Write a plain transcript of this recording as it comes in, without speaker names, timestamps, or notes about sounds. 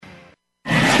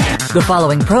The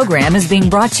following program is being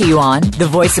brought to you on the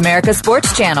Voice America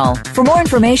Sports Channel. For more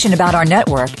information about our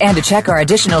network and to check our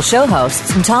additional show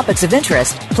hosts and topics of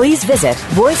interest, please visit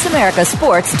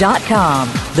voiceamericasports.com.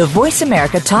 The Voice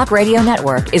America Talk Radio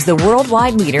Network is the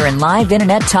worldwide leader in live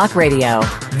Internet talk radio.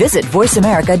 Visit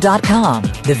voiceamerica.com.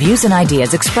 The views and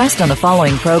ideas expressed on the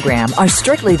following program are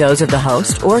strictly those of the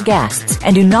host or guests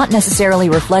and do not necessarily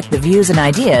reflect the views and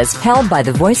ideas held by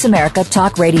the Voice America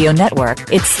Talk Radio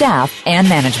Network, its staff, and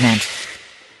management.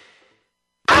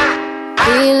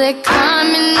 Feel it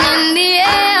coming in the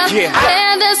air. Yeah.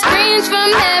 Hear the screams from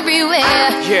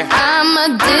everywhere. Yeah. I'm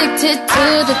addicted to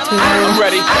the thrill. I'm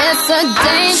ready. It's a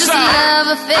dangerous love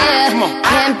affair. Come on.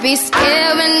 Can't be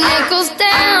scared when it goes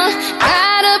down.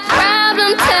 Got a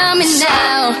problem? Tell me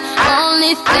now.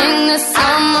 Only thing that's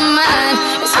on my mind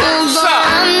is who's gonna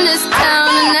run this town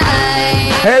tonight.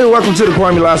 Hey, welcome to the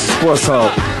Kwame Lasseter Sports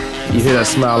Talk. You hear that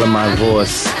smile in my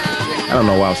voice. I don't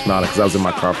know why I'm smiling, because I was in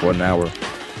my car for an hour.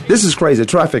 This is crazy.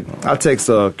 Traffic. I text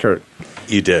Kurt.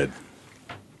 You did.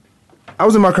 I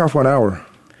was in my car for an hour.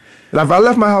 And if I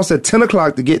left my house at 10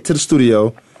 o'clock to get to the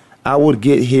studio, I would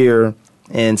get here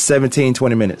in 17,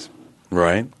 20 minutes.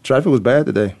 Right. Traffic was bad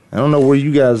today. I don't know where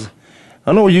you guys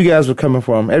were coming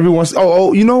from. Everyone's,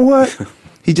 you know what?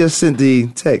 He just sent the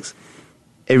text.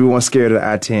 Everyone's scared of the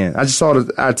I-10. I just saw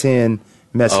the I-10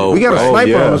 message. Oh, we got a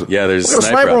sniper on us. Yeah, there's a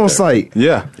sniper on site.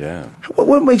 Yeah. Yeah.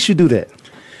 What makes you do that?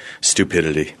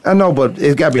 Stupidity. I know, but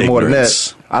it's got to be more than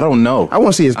that. I don't know. I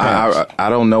want to see his pants. I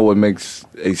don't know what makes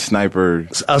a sniper.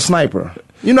 A sniper.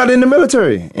 You're not in the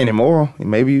military anymore.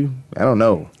 Maybe I don't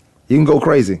know. You can go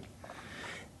crazy.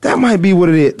 That might be what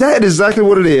it is. That is exactly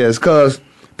what it is, because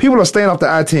people are staying off the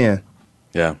I-10.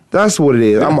 Yeah. That's what it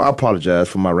is. I apologize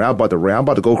for my rant. I'm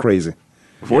about to go crazy.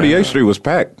 48th Street was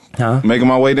packed. Huh? Making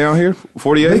my way down here,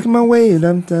 48th? Making my way,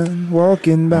 dum-dum,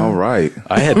 walking by. All right.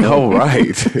 I had no. All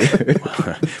right.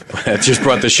 That just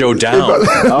brought the show down.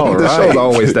 All The right. show's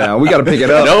always down. We got to pick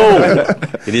it up.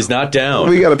 No, it is not down.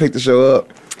 We got to pick the show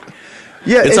up.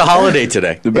 Yeah, It's a holiday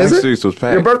today. The back Is it? streets was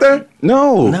packed. Your birthday?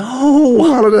 No. What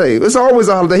holiday? It's always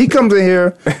a holiday. He comes in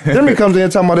here. Jeremy comes in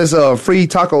talking about this free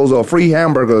tacos or free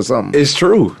hamburger or something. It's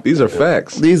true. These are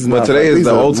facts. These are but not today facts. is These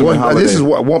the are ultimate holiday. This is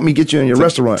what want me get you in your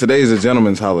restaurant. Today is a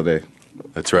gentleman's holiday.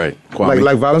 That's right. Kwame.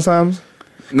 Like Valentine's?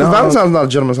 No. Valentine's is not a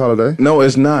gentleman's holiday. No,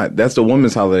 it's not. That's the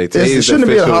women's holiday. Today It is shouldn't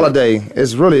be a official- holiday.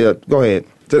 It's really a. Go ahead.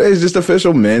 Today is just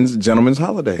official men's gentleman's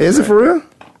holiday. Is it for real?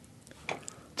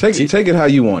 Take it how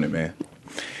you want it, man.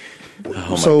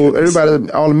 Oh, my So goodness.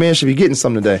 everybody, all the men should be getting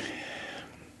something today.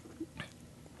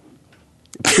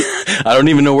 I don't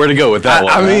even know where to go with that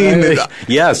one. I mean,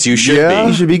 yes, you should yeah. You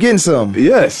be. should be getting some.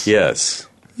 Yes. Yes.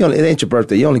 It ain't your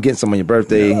birthday. You only getting some on your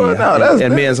birthday No, that's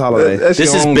and men's holiday. that's This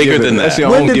your is own bigger giving. than that. That's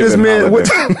your When own did this giving man?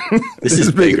 holiday. This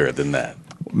is bigger than that.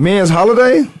 Men's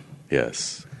holiday?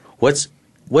 Yes.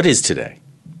 What is today?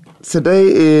 Today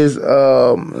is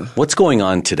What's going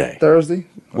on today? Thursday.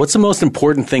 What's the most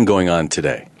important thing going on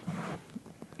today?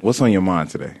 What's on your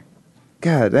mind today?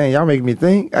 God dang, y'all making me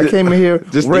think. I came in here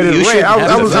Just ready you to shouldn't rant.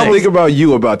 have I to was think. Think about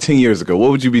you about 10 years ago.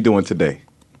 What would you be doing today?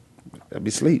 I'd be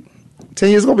asleep. 10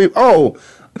 years gonna be. Oh,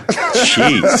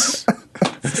 Jeez.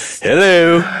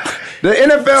 Hello. the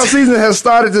NFL season has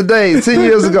started today. 10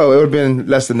 years ago, it would have been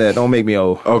less than that. Don't make me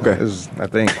old. Okay. I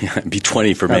think. It'd be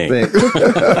 20 for I me.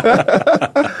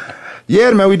 think.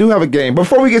 Yeah, man, we do have a game.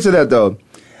 Before we get to that, though,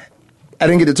 I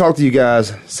didn't get to talk to you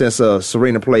guys since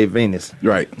Serena played Venus.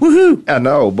 Right. Woohoo! I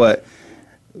know, but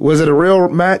was it a real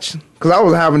match? Because I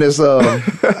was having this.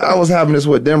 I was having this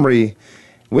with Demery.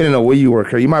 We didn't know where you were,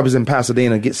 Kurt. You might was in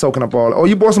Pasadena, soaking up all. Oh,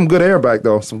 you brought some good air back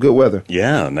though, some good weather.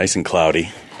 Yeah, nice and cloudy.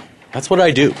 That's what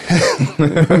I do.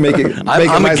 make it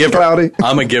I'm nice a giver. and cloudy.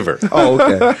 I'm a giver. Oh,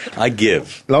 okay. I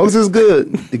give. As long as it's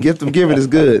good, the gift of giving is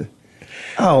good.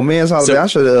 Oh man, it's holiday. So- I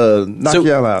should knock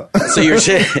y'all out. So you're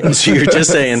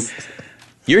just saying,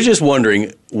 you're just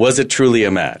wondering, was it truly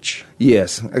a match?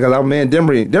 Yes, because our man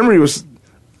Demery was.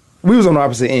 We was on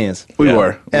opposite ends. We Yeah.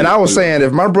 were. And I was saying,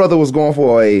 if my brother was going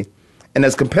for and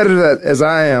as competitive as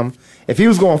I am, if he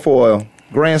was going for a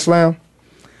Grand Slam,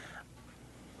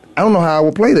 I don't know how I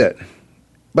would play that.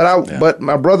 But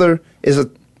my brother is a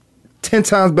 10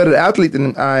 times better athlete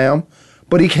than I am,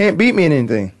 but he can't beat me in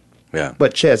anything. Yeah.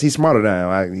 But chess, he's smarter than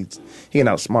I am. He can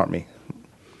outsmart me.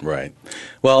 Right.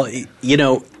 Well,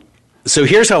 so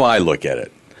here's how I look at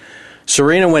it.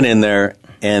 Serena went in there,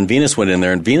 and Venus went in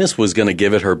there, and Venus was going to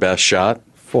give it her best shot.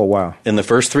 For a while. In the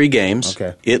first 3 games,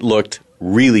 Okay. it looked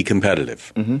really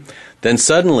competitive. Mm-hmm. Then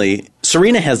suddenly,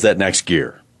 Serena has that next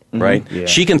gear, right? Yeah.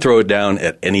 She can throw it down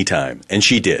at any time, and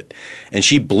she did. And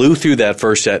she blew through that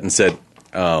first set and said,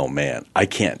 oh man, I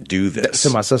can't do this To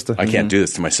my sister? I can't do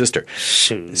this to my sister.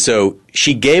 Shoot. So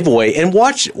she gave away, and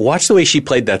watch the way she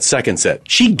played that second set.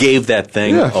 She gave that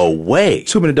thing Yeah. away.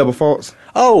 Too many double faults,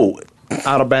 Oh,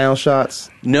 out of bounds shots.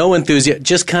 no enthusiasm.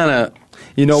 Just kind of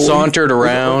sauntered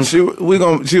around. She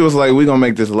was like, we're gonna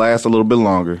make this last a little bit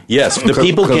longer. Yes, the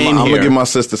people came I'm here. gonna give my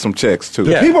sister some checks too.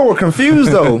 Yeah. People were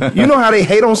confused though. You know how they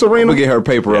hate on Serena? We'll get her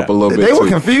paper up a little bit. They were too.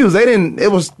 confused. They didn't.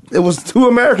 It was two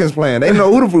Americans playing. They didn't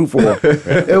know who to root for.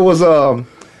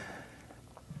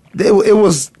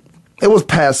 It was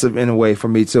passive in a way for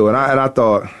me too. And I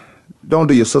thought, don't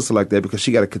do your sister like that because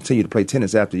she got to continue to play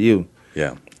tennis after you.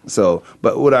 Yeah, So,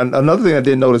 but another thing I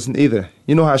didn't notice either.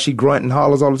 You know how she grunt and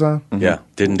hollers all the time? yeah.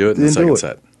 Didn't do it in the Didn't second do it.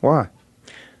 set. Why?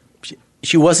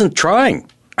 She wasn't trying.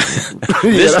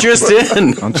 This just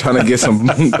in. I'm trying to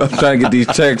get these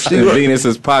checks in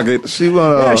Venus's pocket.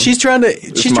 Yeah, she's trying to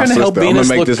help sister. I'm Venus gonna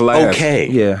make look this last. okay.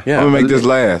 Yeah. I'm gonna make this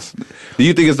last. Do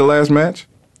you think it's the last match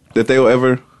that they will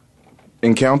ever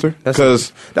encounter?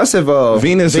 Because That's if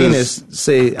Venus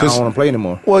say I don't want to play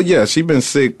anymore. well, yeah, she's been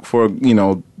sick for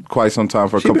quite some time,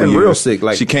 for a She couple been of years. real sick,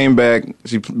 like- she came back.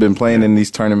 She's been playing in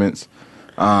these tournaments,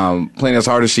 playing as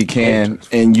hard as she can,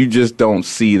 and you just don't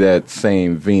see that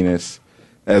same Venus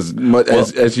as much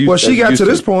as you. Well, she as got used to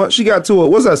this point. She got to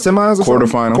what's that, semis or something?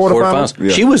 Quarterfinals. Quarterfinals.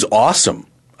 Yeah. She was awesome.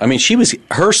 I mean,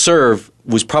 her serve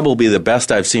was probably the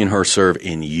best I've seen her serve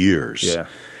in years. Yeah.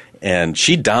 And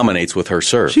she dominates with her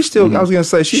serve. She still. I was going to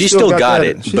say she still got that,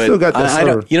 it. She but still got that I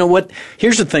don't. serve. You know what?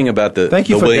 Here's the thing about the Thank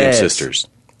you for Williams dads. sisters.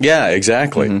 Yeah,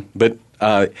 exactly. But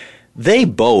they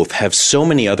both have so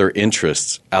many other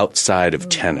interests outside of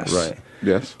tennis. Right.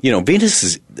 Yes. You know,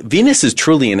 Venus is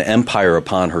truly an empire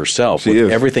upon herself She with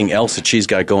is. everything else that she's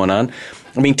got going on.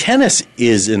 I mean, tennis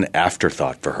is an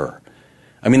afterthought for her.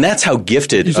 I mean, that's how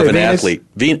gifted You of say an Venus? athlete.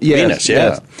 Yes, Venus, yeah.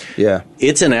 yes. Yeah.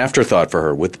 It's an afterthought for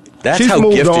her. That's She's how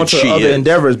moved gifted on to she other is.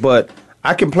 endeavors, but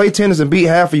I can play tennis and beat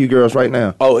half of you girls right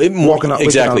now. Oh, Walking out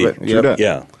exactly. looking out of it. Yep.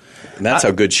 Yeah. And that's how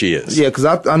good she is. Yeah, because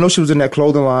I know she was in that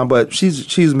clothing line, but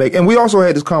she's making. And we also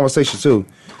had this conversation too.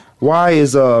 Why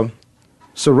is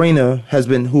Serena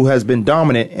who has been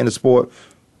dominant in the sport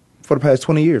for the past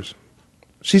 20 years?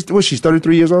 She's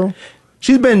 33 years old.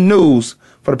 She's been news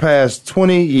for the past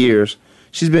 20 years.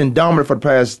 She's been dominant for the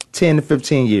past 10 to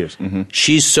 15 years. Mm-hmm.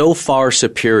 She's so far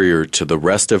superior to the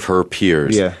rest of her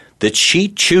peers Yeah. that she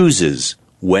chooses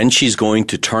when she's going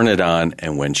to turn it on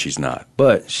and when she's not.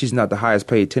 But she's not the highest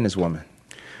paid tennis woman.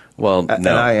 Well, no.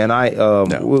 And I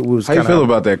was How you kinda- feel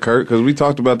about that, Kurt? Because we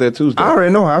talked about that Tuesday. I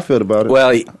already know how I feel about it.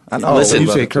 Well, know. listen,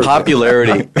 You say Kurt.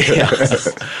 popularity.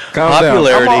 Calm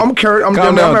Popularity. I'm Kurt. I'm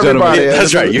Calm down, everybody. gentlemen.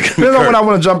 That's right, you can be You know Kurt. when I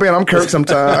want to jump in, I'm Kurt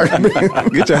sometimes. down.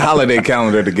 Get your holiday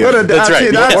calendar together. That's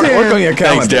right. Work on your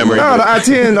Thanks, calendar. Demery. No, the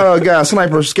I-10 guy,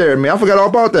 sniper, scared me. I forgot all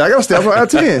about that. I got to stay up for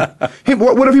I-10.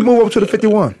 What if he move up to the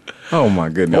 51 Oh my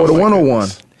goodness. or the 101?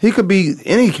 He could be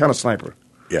any kind of sniper.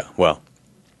 Yeah, well.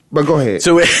 But go ahead.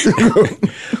 So,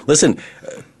 listen,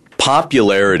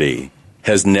 popularity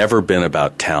has never been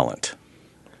about talent.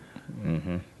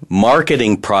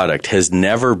 Marketing product has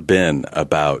never been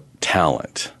about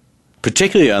talent,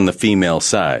 particularly on the female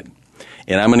side.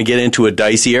 And I'm going to get into a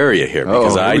dicey area here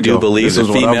because here I we do go. believe This that is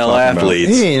what I'm female talking about.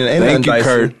 athletes. He ain't Thank you, nothing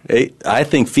Kurt. dicey. I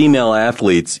think female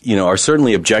athletes, are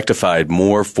certainly objectified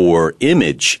more for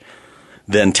image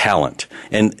than talent.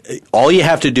 And all you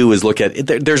have to do is look at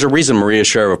it. There's a reason Maria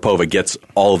Sharapova gets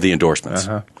all of the endorsements.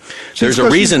 There's a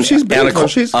She's- reason she's beautiful.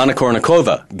 Anna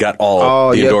Kournikova got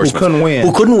all the yeah, who endorsements. couldn't win.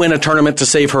 Who couldn't win a tournament to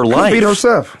save her life. beat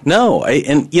herself. No.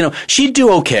 She'd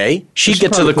do okay. She'd She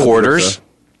get to the probably could beat quarters. herself.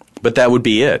 But that would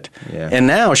be it. Yeah. And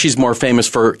now she's more famous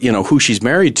for who she's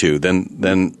married to than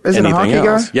Isn't it a anything hockey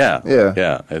else. guy? Yeah,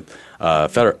 Yeah.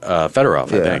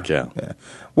 Fedorov, I think. Yeah.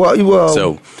 Well,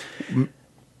 So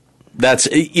that's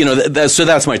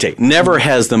that's my take. Never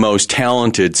has the most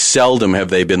talented. Seldom have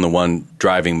they been the one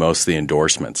driving most of the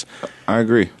endorsements. I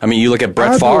agree. I mean, you look at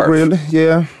Brett I Favre. do really.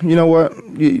 Yeah. You know what?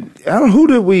 Who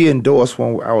did we endorse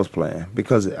when I was playing?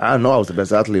 Because I know I was the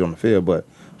best athlete on the field, but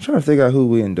I'm trying to figure out who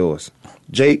we endorsed.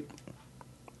 Jake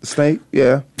the Snake?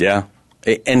 Yeah. Yeah,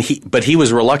 and he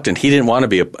was reluctant. He didn't want to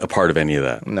be a part of any of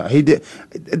that. No, he did.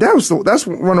 That's one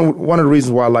of the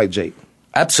reasons why I like Jake.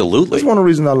 Absolutely, That's one of the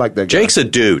reasons I like that guy. Jake's a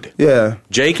dude. Yeah.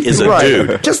 Jake is a Right.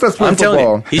 dude. Just let's play I'm telling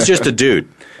football. you, he's just a dude.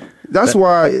 That's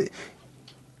why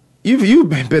you've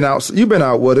been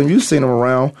out with him. You've seen him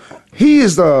around.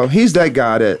 He's that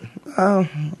guy that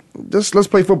just let's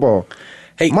play football.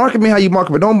 Hey, Market me how you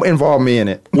market, but don't involve me in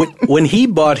it. when he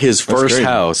bought his first great.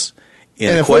 house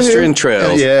in equestrian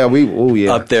trails. Yeah,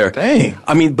 up there. Dang.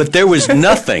 I mean, but there was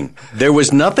nothing. There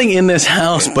was nothing in this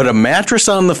house but a mattress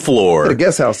on the floor. The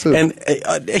guest house too. And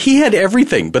he had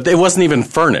everything, but it wasn't even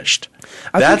furnished.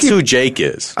 That's who Jake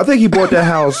is. I think he bought that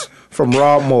house from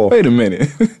Rob Moore. Wait a minute.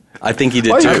 I think he did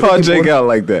Why too. you call Jake out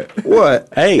like that? What?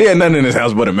 Hey, He had nothing in his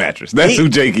house but a mattress. That's who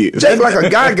Jake is. Jake like a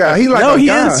guy. He's like No, a he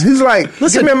guy. is. He's like,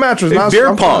 listen, give me a mattress.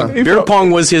 beer pong. Beer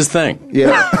pong was his thing.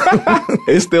 Yeah.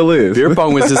 It still is. Beer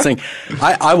pong was his thing.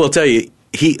 I will tell you,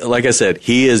 like I said,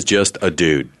 he is just a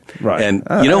dude. Right. And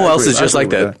I you know who else agree. is just I like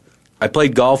agree with that? I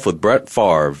played golf with Brett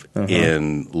Favre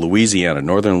in Louisiana,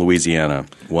 northern Louisiana,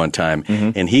 one time,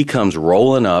 and he comes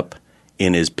rolling up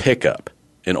in his pickup,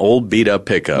 an old beat-up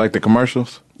pickup. Like the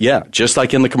commercials? Yeah, just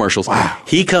like in the commercials. Wow.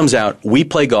 He comes out, we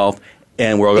play golf,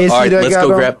 and we're all, Is all he right, that let's guy go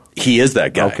though? grab. He is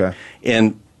that guy. Okay.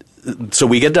 And so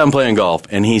we get done playing golf,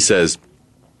 and he says,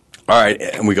 all right,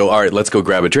 and we go, all right, let's go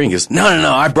grab a drink. He goes, no,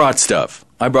 I brought stuff.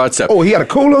 Oh, he got a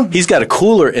cooler? He's got a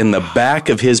cooler in the back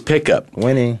of his pickup.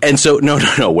 Winning. And so,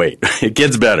 no, wait. It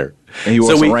gets better. And he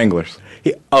wore some Wranglers.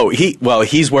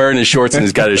 He's wearing his shorts and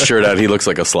he's got his shirt out. He looks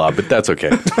like a slob, but that's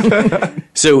okay.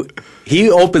 So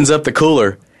he opens up the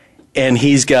cooler, and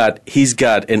he's got an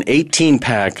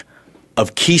 18-pack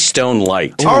of Keystone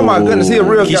Light. Oh, my goodness. He a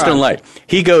real guy. Keystone Light.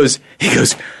 He goes,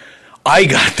 I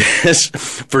got this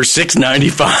for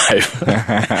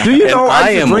 $6.95. Do you know I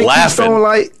am drink laughing. Keystone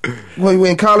Light? When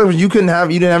in college, you didn't have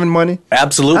any money?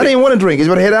 Absolutely. I didn't want to drink it.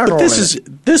 You had alcohol. But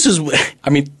this is. I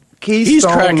mean, he's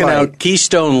Keystone cracking Light. out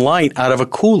Keystone Light out of a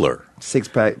cooler.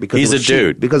 6-pack because He's it was a cheap.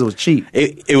 dude. Because it was cheap.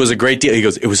 It was a great deal. He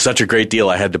goes, it was such a great deal,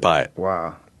 I had to buy it.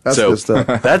 Wow. That's So good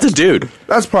stuff. that's a dude.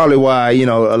 That's probably why, a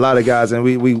lot of guys, and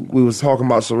we was talking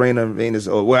about Serena and Venus,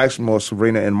 or well, actually more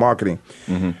Serena in marketing.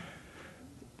 Mm-hmm.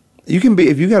 You can be,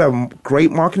 if you got a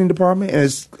great marketing department, and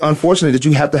it's unfortunate that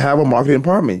you have to have a marketing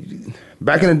department.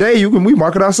 Back in the day, we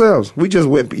market ourselves. We just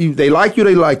went, they like you,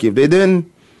 they like you. If they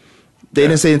didn't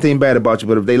say anything bad about you,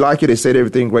 but if they like you, they said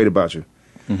everything great about you.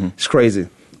 Mm-hmm. It's crazy.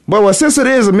 But since it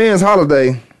is a men's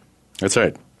holiday, That's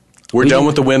right. We're done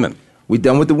with the women. we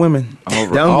done with the women. Done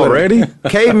with Already? them.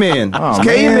 Cavemen. Oh, It's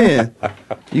cavemen.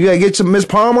 You gotta get some Miss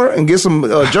Palmer and get some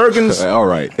Jergens. All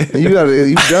right. And you done.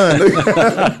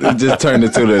 It just turned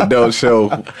into the adult show.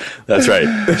 That's right.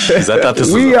 Jeez, I thought this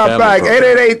was We a are family back.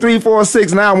 program.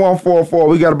 888-346-9144.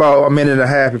 We got about a minute and a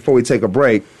half before we take a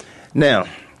break. Now,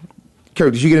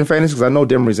 Kirk, did you get in fantasy? Because I know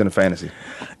Demery's in fantasy.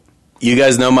 You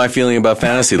guys know my feeling about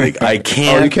Fantasy League. I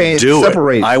can't, you can't do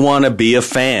separate. it. I want to be a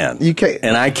fan. You can't.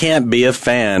 And I can't be a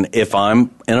fan if I'm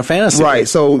in a fantasy Right, league.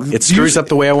 so it screws up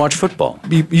the way I watch football.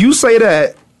 You say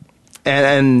that,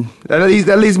 and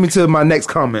that leads me to my next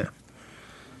comment.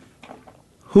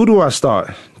 Who do I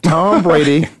start? Tom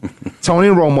Brady, Tony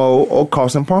Romo, or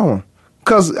Carson Palmer?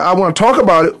 Because I want to talk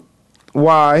about it.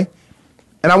 Why?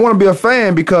 And I want to be a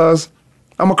fan because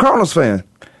I'm a Cardinals fan.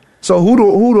 So who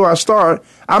do I start?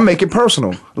 I make it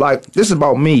personal. Like, this is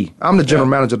about me. I'm the general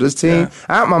manager of this team. Yeah.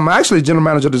 I'm actually general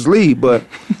manager of this league, but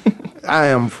I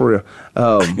am for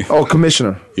real.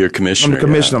 Commissioner. You're commissioner. I'm the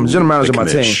commissioner. I'm the general manager of my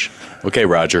team. Okay,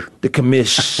 Roger. The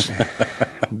commish.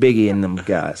 Biggie and them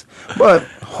guys. But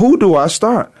who do I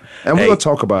start? And Hey. we'll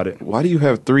talk about it. Why do you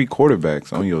have 3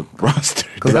 quarterbacks on your roster?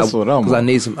 That's what I'm. Because I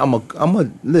need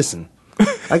some. Listen.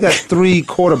 I got 3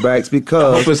 quarterbacks I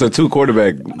because hope it's a 2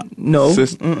 quarterback. No.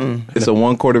 system. It's a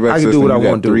 1 quarterback. I can system. do what I You got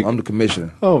want to do. 3. I'm the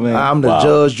commissioner. Oh, man. I'm the Wow.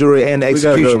 judge, jury, and the We gotta go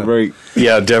executioner. to break.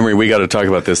 Yeah, Demery, we got to talk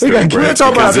about this We during gotta- break We'll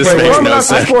talk about because the this break. makes Well, no that's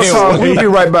sense. sports talk. We'll be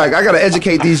right back. I got to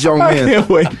educate these young I men. can't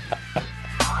wait.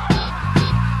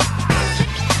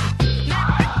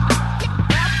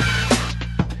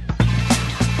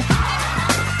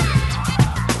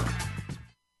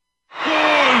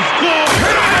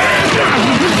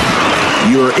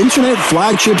 Your internet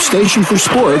flagship station for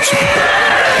sports.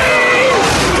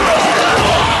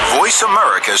 Voice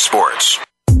America Sports.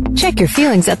 Check your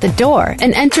feelings at the door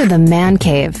and enter the Man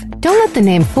Cave. Don't let the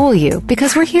name fool you,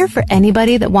 because we're here for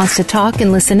anybody that wants to talk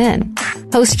and listen in.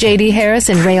 Host J.D. Harris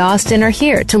and Ray Austin are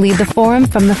here to lead the forum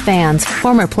from the fans,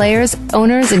 former players,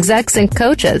 owners, execs, and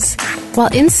coaches.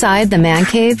 While inside the Man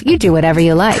Cave, you do whatever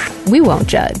you like. We won't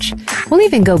judge. We'll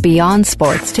even go beyond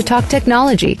sports to talk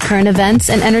technology, current events,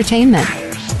 and entertainment.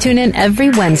 Tune in every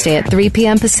Wednesday at 3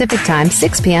 p.m. Pacific Time,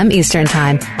 6 p.m. Eastern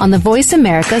Time on the Voice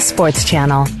America Sports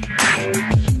Channel.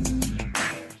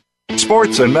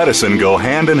 Sports and medicine go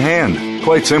hand in hand.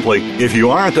 Quite simply, if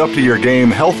you aren't up to your game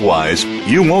health-wise,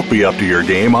 you won't be up to your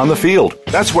game on the field.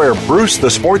 That's where Bruce the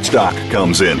Sports Doc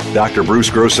comes in. Dr. Bruce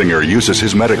Grossinger uses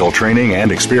his medical training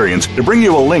and experience to bring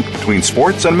you a link between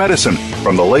sports and medicine,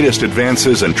 from the latest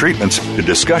advances and treatments to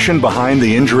discussion behind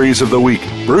the injuries of the week.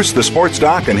 Bruce the Sports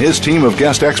Doc and his team of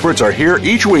guest experts are here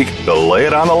each week to lay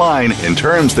it on the line in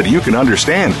terms that you can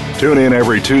understand. Tune in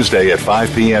every Tuesday at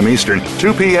 5 p.m. Eastern,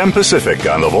 2 p.m. Pacific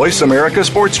on the Voice America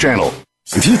Sports Channel.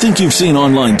 If you think you've seen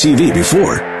online TV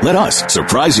before, let us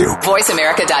surprise you.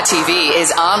 VoiceAmerica.tv is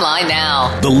online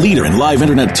now. The leader in live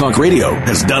internet talk radio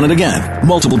has done it again.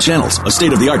 Multiple channels, a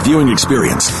state-of-the-art viewing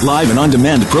experience, live and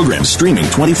on-demand programs streaming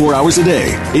 24 hours a day.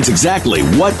 It's exactly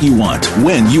what you want,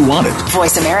 when you want it.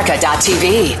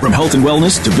 VoiceAmerica.tv. From health and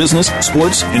wellness to business,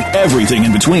 sports, and everything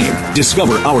in between.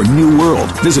 Discover our new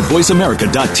world. Visit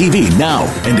VoiceAmerica.tv now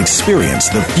and experience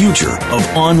the future of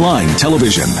online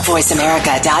television.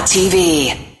 VoiceAmerica.tv.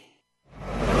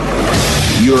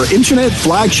 Your internet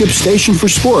flagship station for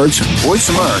sports. Voice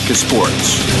America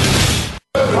Sports.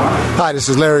 Hi, this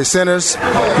is Larry Centers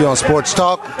here on Sports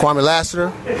Talk. Kwame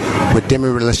Lassiter with Demi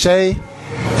Lachey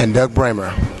and Doug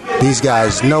Bramer. These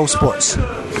guys know sports.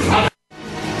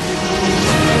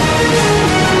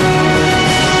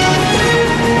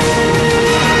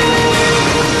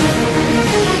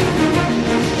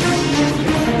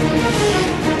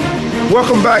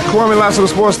 Welcome back, Kwame Lassiter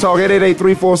Sports Talk,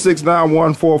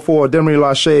 888-346-9144. Demery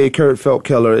Lachey, Kurt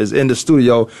Feldkeller is in the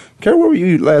studio. Kurt, where were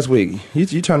you last week?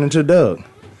 You turned into Doug.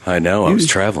 I know. I was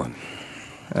traveling.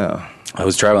 Oh. I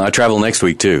was traveling. I travel next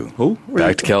week, too. Who?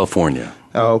 Back to California.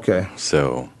 Oh, okay.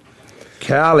 So.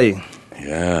 Cali.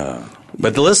 Yeah.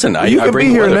 But listen, I can bring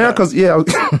be here now because, you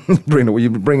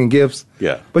bringing gifts.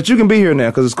 Yeah. But you can be here now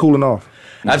because it's cooling off.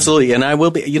 Absolutely. And I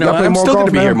will be, I'm still going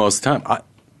to be here most of the time.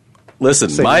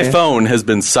 Listen, my phone has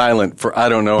been silent for I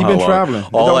don't know how long. You've been traveling.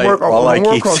 All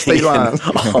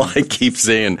I keep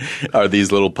seeing are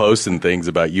these little posts and things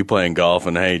about you playing golf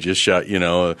and, hey, just shot,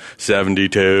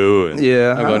 72. And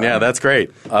yeah. I'm going, yeah, that's great.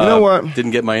 You know what?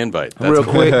 Didn't get my invite. That's real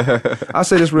quick. I'll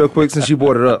say this real quick since you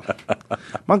brought it up.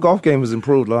 My golf game has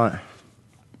improved a lot.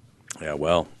 Yeah,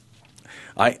 well,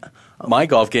 my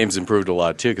golf game's improved a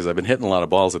lot, too, because I've been hitting a lot of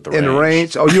balls at the range. In the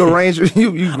range? Oh, you're a ranger?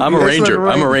 I'm a ranger.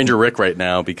 I'm a ranger Rick right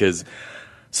now because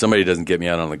somebody doesn't get me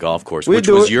out on the golf course, which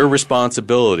was your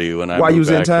responsibilly when I moved back. While you was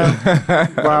in town?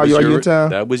 While you were in town?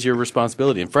 That was your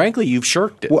responsibility. And frankly, you've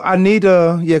shirked it. Well, I need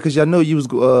because I know you was,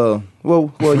 yeah.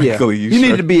 You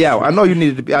needed to be out. I know you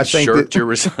needed to be out.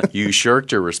 You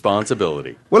shirked your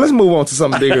responsibility. Well, let's move on to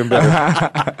something bigger and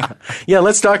better. Yeah,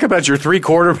 let's talk about your three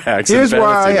quarterbacks. Here's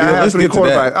why I have three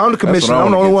quarterbacks. I'm the commissioner.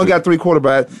 I'm the only one got three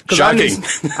quarterbacks. Shocking.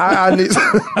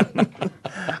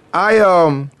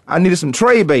 I needed some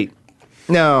trade bait.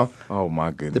 Now, oh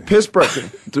my goodness, the Pittsburgh.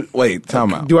 Wait,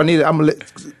 time out. Do I need it? I'm gonna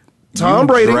let Tom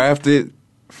Brady drafted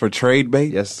for trade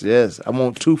bait. Yes. I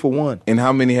want 2 for 1. And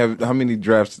how many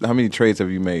trades have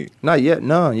you made? Not yet,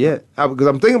 none yet. Because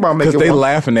I'm thinking about making. Because they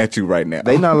laughing at you right now.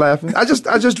 They not laughing. I just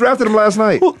drafted them last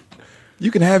night. Well,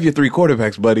 you can have your 3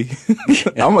 quarterbacks, buddy.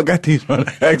 I'm gonna got these running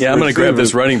backs. Yeah, I'm gonna grab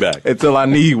this running back until I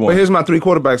need one. But here's my 3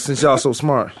 quarterbacks since y'all so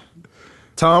smart: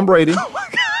 Tom Brady,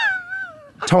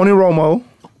 Tony Romo.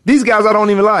 These guys I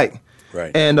don't even like.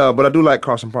 Right. And but I do like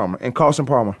Carson Palmer.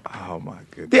 Oh my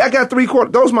goodness. I got 3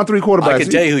 those are my 3 quarterbacks. I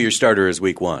can tell you who your starter is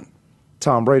week 1.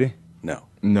 Tom Brady. No.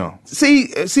 See,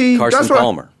 Carson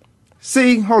Palmer.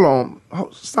 See, hold on.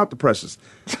 Stop the presses.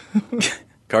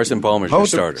 Carson Palmer's your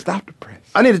starter. Stop the press.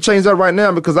 I need to change that right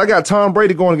now because I got Tom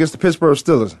Brady going against the Pittsburgh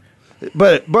Steelers.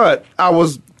 But I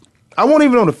wasn't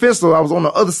even on the fence, though. I was on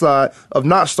the other side of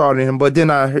not starting him. But then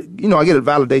I get a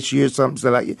validation here or something.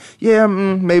 So like,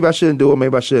 maybe I shouldn't do it.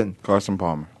 Maybe I shouldn't. Carson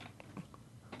Palmer.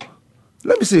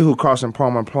 Let me see who Carson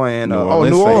Palmer playing. New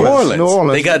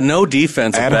Orleans. They got no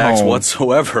defensive backs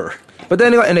whatsoever. But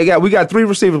then we got 3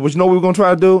 receivers, which you know what we're going to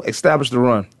try to do? Establish the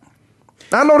run.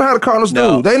 I know how the Cardinals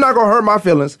do. They're not going to hurt my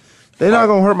feelings. They're not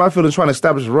going to hurt my feelings trying to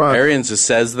establish the run. Arians just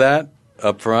says that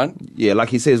up front. Yeah, like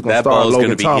he says he's going to That start ball is Logan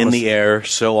going to be Thomas. in the air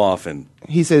so often.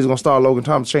 He says he's going to start Logan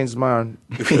Thomas. Changed his mind.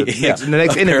 The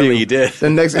next interview. He did. The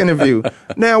next interview.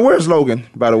 Now, where's Logan,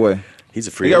 by the way? He's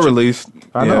a free agent. agent. Got released.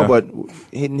 I know, but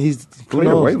he's clear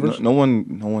waivers. No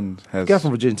one has. Guy from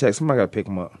Virginia Tech. Somebody got to pick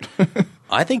him up.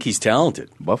 I think he's talented.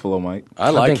 Buffalo might.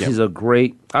 I think he's a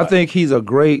great. I think he's a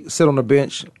great sit on the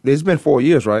bench. It's been 4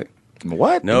 years, right?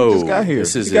 What? No, he just got here.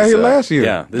 He got here last year.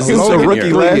 Yeah, this is a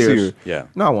rookie last year. Yeah,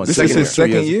 no, this is his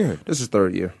second year. This is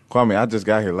 3rd year. Kwame, I just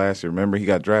got here last year. Remember, he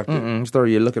got drafted. It's 3rd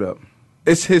year. Look it up.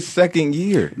 It's his second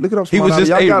year. Look it up. He was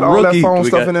just a got rookie. All that phone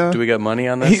stuff in there? Do we got money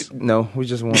on this? No, we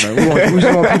just want people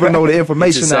to know the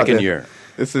information. It's his out second there. year.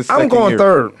 This is. I'm going year.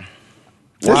 3rd.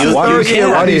 Why third do year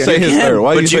you right say here. his third?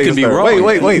 Why do But you you say can his be third? wrong.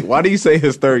 Wait. Why do you say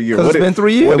his third year? Because it's been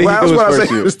 3 years. What did he Well, do that's his why I first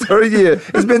say year? his third year.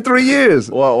 It's been 3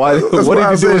 years. Why? That's What why I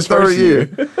did he do say his first year?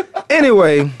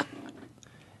 Anyway,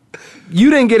 you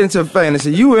didn't get into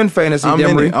fantasy. You in fantasy, I'm in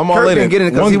Demery. it. I'm all Kirk in didn't it. get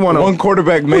in because he won One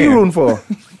quarterback Who man. you rooting for?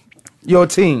 Your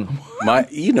team.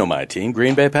 You know my team,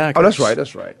 Green Bay Packers. Oh, that's right.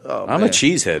 That's right. Oh, I'm man. a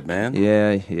cheesehead, man.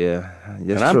 Yeah.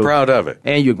 And I'm proud of it.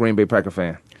 And you're a Green Bay Packer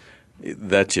fan.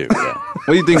 That too. Yeah. What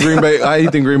do you think Green Bay? How do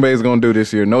you think Green Bay is going to do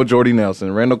this year? No Jordy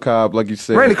Nelson, Randall Cobb, like you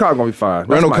said. Randy Cobb gonna be fine. That's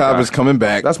Randall my Cobb guy. is coming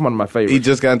back. That's one of my favorites. He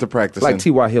just got into practice. like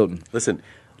T.Y. Hilton. Listen,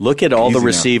 look at all Easy the now.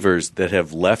 receivers that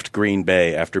have left Green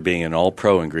Bay after being an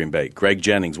All-Pro in Green Bay. Greg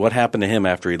Jennings, what happened to him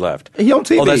after he left? He on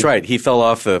TV. Oh, that's right. He fell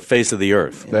off the face of the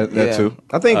earth. That too.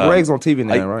 I think Greg's on TV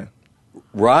now, right?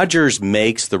 Rodgers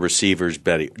makes the receivers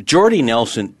better. Jordy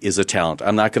Nelson is a talent.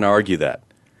 I'm not going to argue that,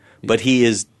 but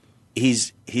he's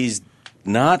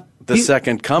not the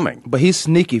second coming. But he's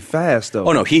sneaky fast, though.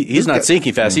 Oh no, he's not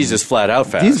sneaky fast. He's just flat out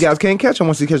fast. These guys can't catch him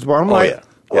once he catches the ball. I'm like, yeah.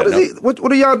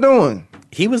 what are y'all doing?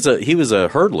 He was a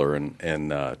hurdler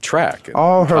in track. in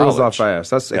All hurdles college. are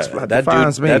fast. That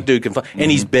defines dude, me. That dude can fly, and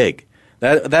he's big.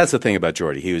 That's the thing about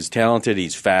Jordy. He was talented.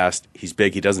 He's fast. He's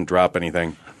big. He doesn't drop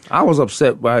anything. I was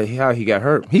upset by how he got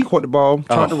hurt. He caught the ball,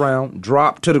 turned around,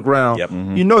 dropped to the ground. Yep.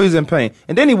 You know he's in pain.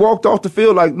 And then he walked off the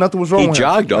field like nothing was wrong He with him.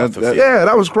 jogged off the field. Yeah,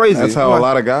 that was crazy. That's how a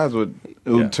lot of guys would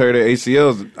tear their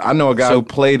ACLs. I know a guy who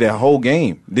played that whole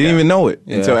game. Didn't even know it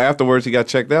until afterwards he got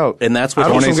checked out. And that's I what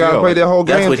know Jordy some guy played that whole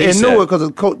That's game what he and said. knew it because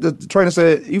the trainer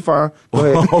said, "You fine." Go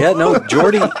ahead. Yeah, no,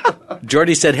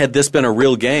 Jordy said, had this been a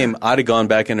real game, I'd have gone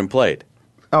back in and played.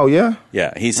 Oh yeah.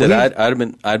 Yeah, he said I'd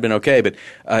have been okay, but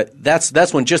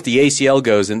that's when just the ACL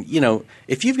goes, and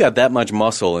if you've got that much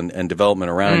muscle and development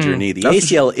around your knee, the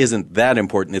ACL isn't that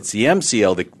important. It's the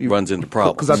MCL that runs into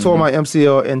problems. Because I tore my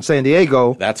MCL in San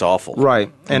Diego. That's awful,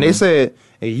 Right, and they said,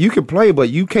 hey, you can play, but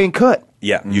you can't cut.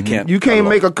 Yeah, you can't. You can't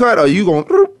make a cut, or you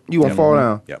gonna fall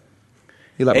down. Yep.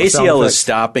 He like my sound ACL is effects.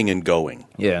 stopping and going.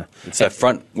 Yeah. It's that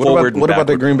front, What forward, about and the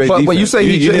backward. Green Bay defense? But you say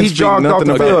he didn't speak jogged off nothing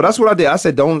the about field. it. That's what I did. I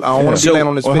said, I don't want to So- be laying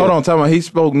on this Well, field. hold on, time out. He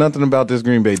spoke nothing about this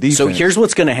Green Bay defense. So here's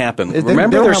what's going to happen. They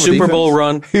Remember don't their have a Super Bowl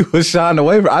defense. run? He was shying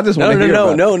away. I just want to hear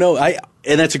about it. No.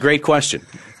 And that's a great question.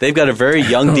 They've got a very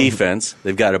young defense.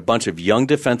 They've got a bunch of young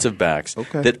defensive backs.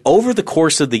 Okay. That over the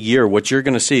course of the year, what you're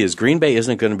going to see is Green Bay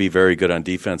isn't going to be very good on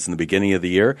defense in the beginning of the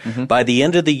year. By the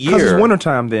end of the 'Cause year, it's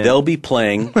wintertime then. they'll be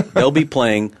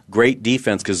playing great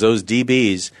defense because those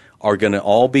DBs are going to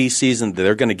all be seasoned.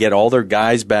 They're going to get all their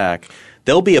guys back.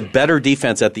 There'll be a better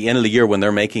defense at the end of the year when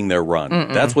they're making their run.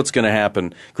 That's what's going to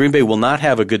happen. Green Bay will not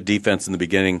have a good defense in the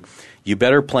beginning. You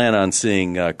better plan on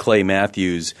seeing Clay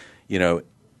Matthews,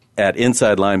 at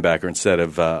inside linebacker instead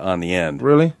of on the end.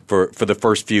 Really? For the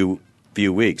first few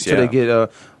weeks. So they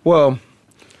get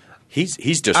He's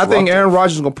disruptive. I think Aaron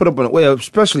Rodgers is going to put up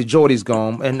especially Jordy's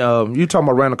gone. And you talking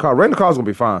about Randall Cobb. Randall Cobb's going to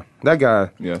be fine. That guy,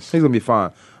 Yes. he's going to be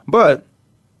fine. But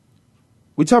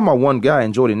we talking about one guy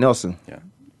in Jordy Nelson. Yeah.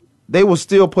 They will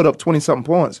still put up 20-something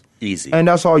points. Easy. And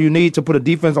that's all you need to put a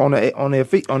defense on their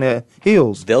feet, on their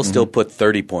heels. They'll still put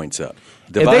 30 points up.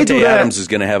 If they do Devontae that- Adams is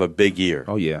going to have a big year.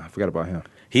 Oh, yeah. I forgot about him.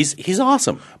 He's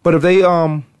awesome. But if they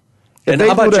And they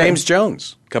how about do that- James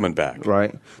Jones coming back?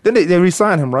 Right. Then they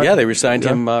re-sign him, right? Yeah, they re-signed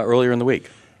him earlier in the week.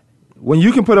 When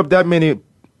you can put up that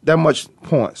much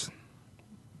points,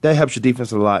 that helps your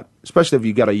defense a lot, especially if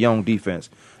you got a young defense.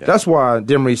 Yeah. That's why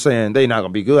Demery's saying they're not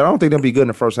going to be good. I don't think they'll be good in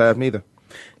the first half neither.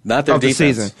 Not their Of the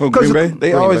defense. season. Well, Green Bay,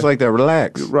 they Green always Bay. like that.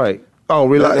 Relax. Right. Oh,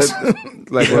 relax.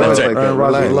 like That's Aaron right.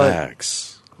 Rodgers,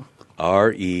 Relax.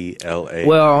 RELA.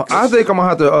 Well, I think I'm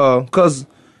going to have to, because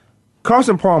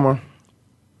Carson Palmer,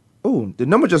 the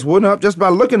number just went up just by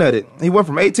looking at it. He went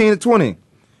from 18 to 20.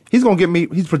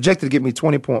 He's projected to get me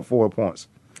 20.4 points.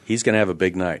 He's going to have a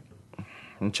big night.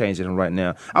 I'm changing it right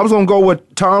now. I was going to go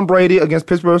with Tom Brady against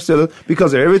Pittsburgh Steelers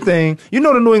because of everything. You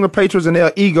know the New England Patriots and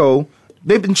their ego.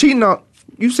 They've been cheating out.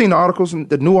 You've seen the articles,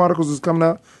 the new articles that's coming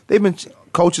out. They've been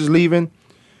coaches leaving.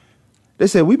 They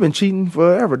said, we've been cheating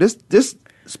forever. This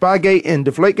Spygate and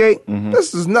Deflategate,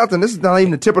 this is nothing. This is not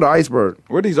even the tip of the iceberg.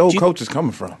 Where are these old coaches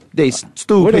coming from? They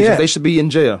stool Where they pigeons. at? They should be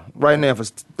in jail right now.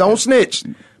 Don't snitch.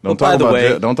 Don't by talk the about way-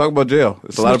 jail. Don't talk about jail.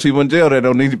 There's a lot of people in jail that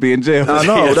don't need to be in jail. I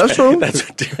know. That's true.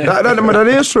 That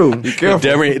is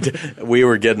true. We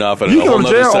were getting off on a You whole go to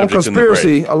nother jail on subject in the break.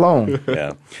 conspiracy alone.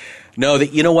 Yeah. No,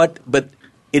 you know what? But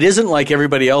it isn't like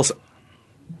everybody else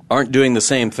aren't doing the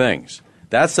same things.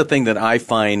 That's the thing that I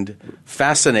find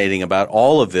fascinating about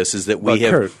all of this is that But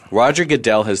Kurt. Roger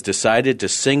Goodell has decided to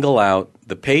single out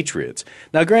the Patriots.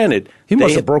 Now, granted, He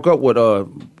must have broke up with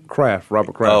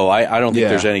Robert Kraft. Oh, I don't think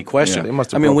there's any question. Yeah, they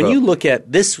must I have mean, when broke you up. look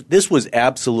at this was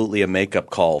absolutely a makeup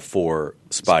call for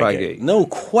Spygate. Spygate. No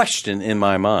question in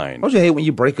my mind. Don't you hate when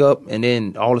you break up and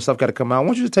then all the stuff got to come out? Why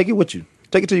don't you just take it with you?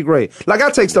 Take it to your grave. Like, I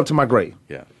take stuff to my grave.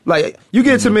 Yeah. Like, you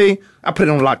get it to me, I put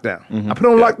it on lockdown. I put it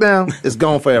on lockdown, it's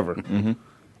gone forever.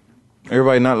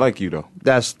 Everybody not like you, though.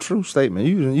 That's a true statement.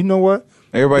 You know what?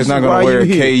 Everybody's This not is going why to wear a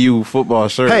you here. KU football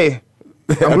shirt. Hey,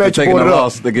 I'm after glad you taking brought the it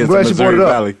loss up. against I'm glad you Missouri brought it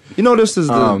up. Valley. You know, this is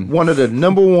one of the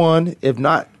number one, if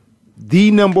not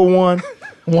the number one.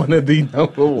 One of the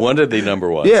number one. One of the number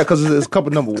ones. Yeah, because it was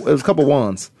a couple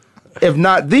ones. If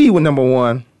not the number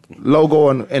one logo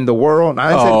in the world, I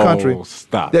didn't say the country,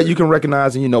 stop. that you can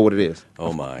recognize and you know what it is.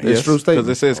 Oh, my. It's true statement.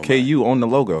 Because it says KU on the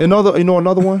logo. You know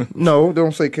another one? No, they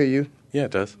don't say KU. Yeah,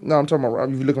 it does. No, I'm talking about,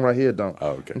 you're looking right here, don't.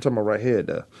 Oh, okay. I'm talking about right here,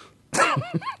 though.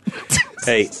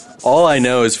 Hey, all I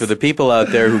know is for the people out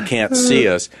there who can't see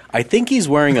us, I think he's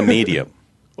wearing a medium.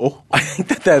 Oh. I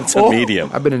think that's a medium.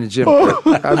 I've been in the gym. I've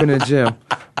been in the gym.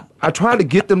 I tried to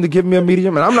get them to give me a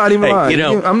medium, and I'm not even Hey, lying. you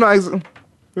know- I'm not.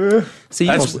 See,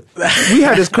 we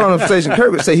had this conversation.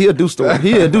 Kirk would say he'll do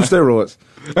steroids.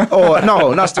 Or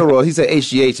no, not steroids. He said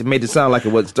HGH. It made it sound like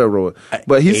it was steroid,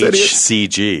 but he said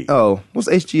HCG. Oh, what's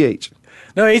HGH?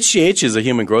 No, HGH is a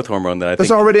human growth hormone that I That's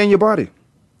think. already in your body.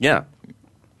 Yeah.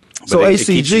 But So it keeps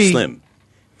you HCG slim.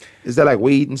 Is that like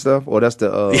weed and stuff, or that's the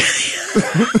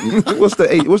what's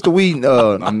the weed?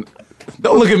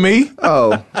 Don't look at me. Oh,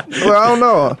 well, I don't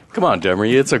know. Come on,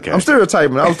 Demery, it's okay. I'm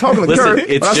stereotyping. I was talking to Listen, Kirk.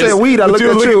 it's When I just- said weed, I looked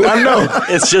at you. I know.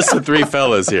 It's just the three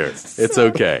fellas here. It's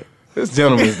okay. It's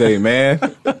Gentleman's Day, man.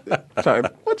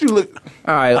 What you look?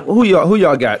 All right, who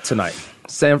y'all got tonight?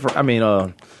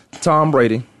 Tom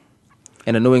Brady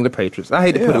and the New England Patriots. I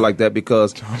hate to put it like that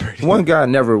because one guy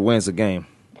never wins a game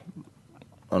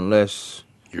unless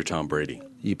You're Tom Brady.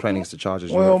 you playing against the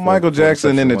Chargers. Well, Michael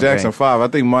Jackson in the Jackson 5, I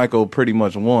think Michael pretty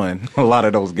much won a lot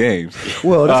of those games.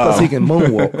 Well, that's because he can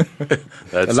moonwalk.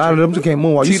 That's A lot of them just can't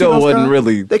moonwalk. You see Tito those wasn't guys?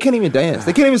 really- They can't even dance.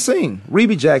 They can't even sing.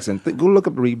 Reeby Jackson. Go look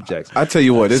up Reeby Jackson. I tell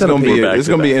you what, it's Send going them to be back it's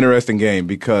to going to be that. an interesting game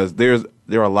because there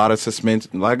are a lot of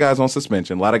suspension, a lot of guys on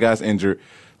suspension, a lot of guys injured,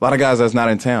 a lot of guys that's not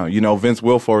in town. You know, Vince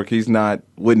Wilfork, he's not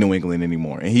with New England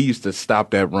anymore, and he used to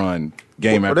stop that run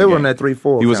game Well, after they were game. in that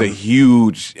 3-4 He was a kind of-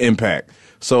 huge impact.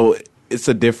 So it's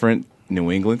a different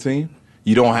New England team.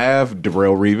 You don't have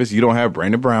Darrelle Revis, you don't have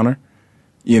Brandon Browner.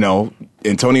 You know,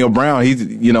 Antonio Brown, he's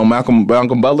Malcolm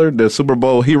Butler, the Super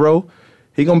Bowl hero.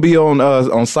 He gonna be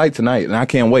on site tonight, and I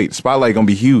can't wait. Spotlight gonna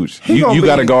be huge. You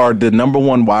got to guard the number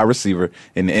one wide receiver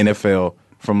in the NFL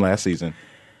from last season,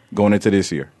 going into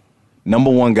this year. Number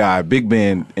one guy, Big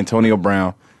Ben, Antonio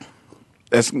Brown.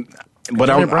 But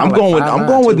I'm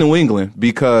going with New England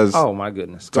because Oh my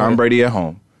goodness. Go Tom ahead. Brady at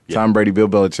home, Tom Brady, Bill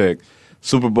Belichick,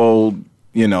 Super Bowl.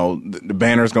 You know, the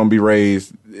banner's gonna be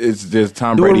raised. It's just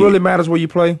Tom Do Brady. it really matters where you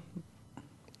play?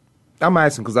 I'm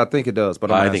asking because I think it does,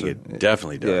 but I I'm think asking. it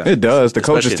definitely does. Yeah. It does. The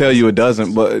coaches Especially- tell you it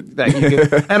doesn't, but That you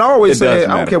can- and I always It does say, I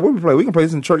don't matter. care where we play. We can play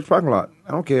this in the church parking lot.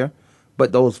 I don't care.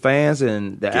 But those fans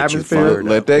and the you atmosphere, fired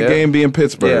let that game be in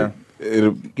Pittsburgh.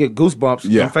 It'll, get goosebumps.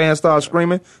 Yeah. When fans start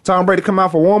screaming. Tom Brady come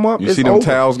out for warm up. you see them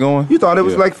towels going? You thought it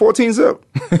was Yeah. like 14 zip.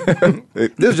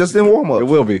 This is just in warm up. It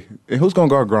will be. And who's gonna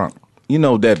guard Gronk? You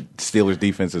know that Steelers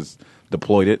defense is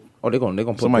deployed it. Oh, they're gonna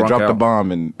put Somebody Gronk dropped out. a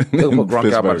bomb and They're gonna put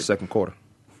Gronk out by the Pittsburgh. second quarter.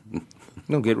 They're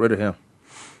gonna get rid of him.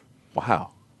 Wow.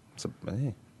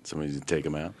 Hey. Somebody's going to take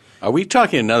him out. Are we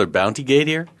talking another bounty gate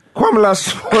here? Kwame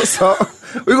Lasseter, what's up?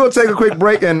 We're going to take a quick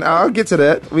break, and I'll get to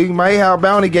that. We might have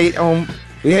Bounty Gate on.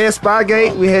 We had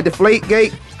Spygate. We had Deflate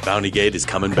Gate Bounty gate is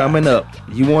coming back. coming up.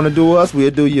 You want to do us, we'll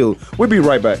do you. We'll be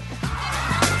right back.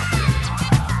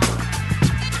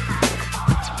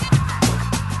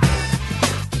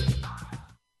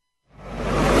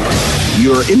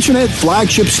 Your internet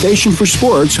flagship station for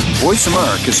sports, Voice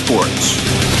America Sports.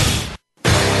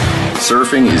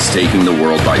 Surfing is taking the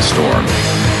world by storm.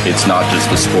 It's not just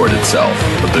the sport itself,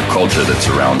 but the culture that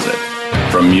surrounds it.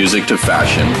 From music to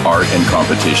fashion, art, and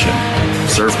competition,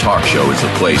 Surf Talk Show is the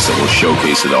place that will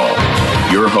showcase it all.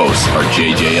 Your hosts are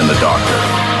JJ and the Doctor,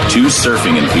 two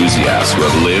surfing enthusiasts who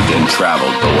have lived and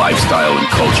traveled the lifestyle and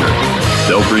culture.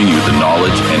 They'll bring you the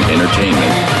knowledge and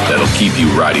entertainment that'll keep you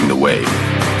riding the wave.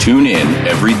 Tune in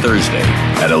every Thursday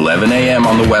at 11 a.m.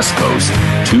 on the West Coast,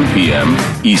 2 p.m.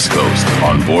 East Coast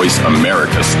on Voice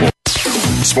America Sports.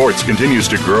 Sports continues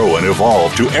to grow and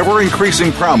evolve to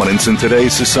ever-increasing prominence in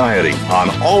today's society. On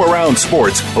All Around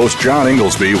Sports, host John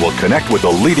Inglesby will connect with the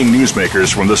leading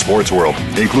newsmakers from the sports world,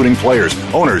 including players,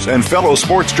 owners, and fellow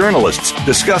sports journalists,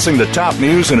 discussing the top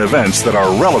news and events that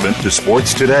are relevant to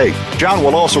sports today. John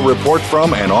will also report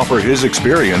from and offer his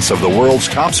experience of the world's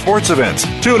top sports events.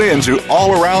 Tune in to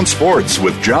All Around Sports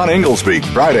with John Inglesby,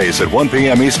 Fridays at 1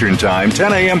 p.m. Eastern Time,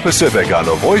 10 a.m. Pacific on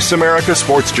the Voice America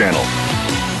Sports Channel.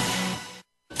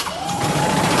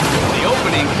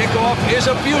 Kickoff is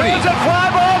a beauty. It's a fly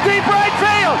ball deep right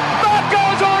field. Back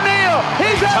goes O'Neill.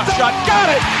 He's at the shot. Got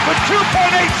it with 2.8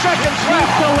 seconds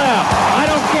left to left. I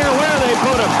don't care where they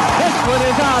put him. This one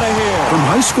is out of here. From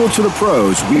high school to the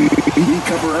pros, we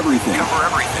cover everything.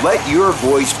 Let your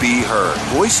voice be heard.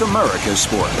 Voice America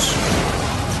Sports.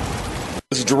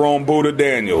 This is Jerome Buddha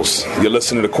Daniels. You're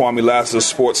listening to Kwame Lassiter's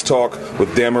Sports Talk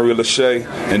with Dan Marie Lachey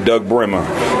and Doug Bremer.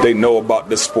 They know about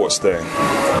this sports thing.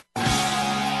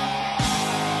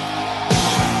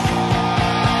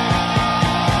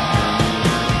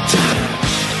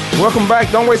 Welcome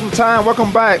back. Don't waste my time.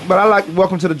 Welcome back. But I like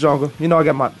Welcome to the Jungle. You know, I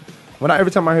got my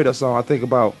every time I hear that song, I think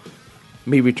about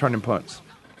me returning punts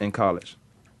in college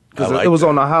because it was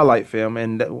on a highlight film,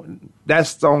 and that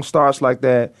song starts like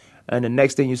that, and the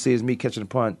next thing you see is me catching a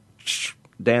punt,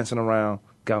 dancing around,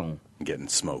 gone, getting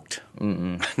smoked.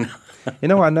 You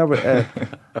know, I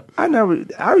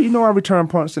return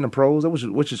punts in the pros,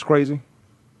 which is crazy.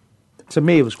 To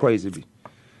me, it was crazy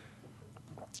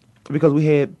because we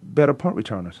had better punt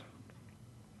returners.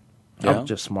 Yeah. I'm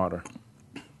just smarter.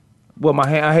 Well, I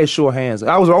had sure hands.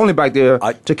 I was only back there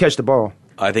to catch the ball.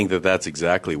 I think that's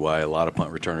exactly why a lot of punt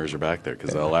returners are back there,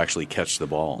 because they'll actually catch the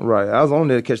ball. Right. I was only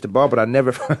there to catch the ball, but I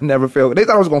never failed. They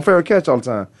thought I was going to fair catch all the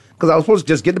time because I was supposed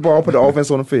to just get the ball, put the offense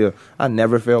on the field. I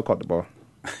never failed, caught the ball.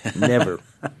 Never.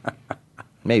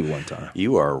 Maybe one time.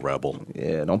 You are a rebel.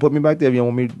 Yeah, don't put me back there if you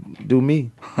don't want me to do me.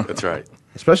 That's right.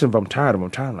 Especially if I'm tired.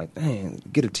 I'm like, dang,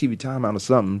 get a TV timeout or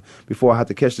something before I have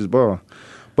to catch this ball.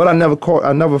 But I never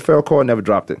fell caught, never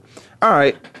dropped it. All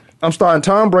right, I'm starting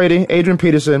Tom Brady, Adrian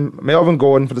Peterson, Melvin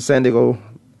Gordon for the San Diego.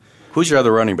 Who's your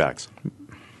other running backs?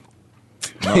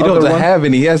 He doesn't have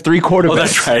any. He has 3 quarterbacks. Oh,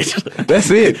 that's right.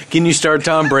 That's it. Can you start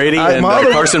Tom Brady and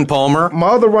Carson Palmer? My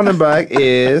other running back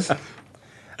is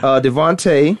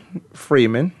Devontae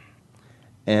Freeman.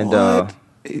 And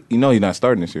you know you're not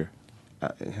starting this year.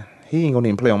 He ain't going to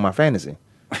even play on my fantasy.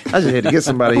 I just had to get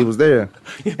somebody. He was there.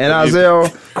 And Isaiah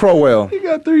Crowell. He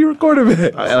got 3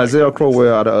 quarterbacks. Isaiah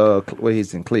Crowell out of where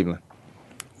he's in Cleveland.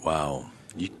 Wow.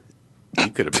 You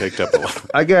could have picked up a lot.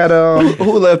 I got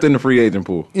who left in the free agent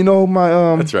pool? You know my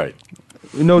That's right.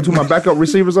 You know who my backup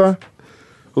receivers are?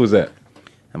 Who's that?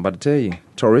 I'm about to tell you.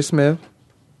 Torrey Smith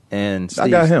and Steve. I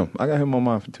got him on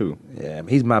mine too. Yeah,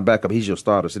 he's my backup. He's your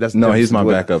starter. So that's he's my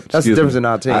backup. That's the difference in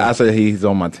our team. I said he's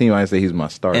on my team. I said he's my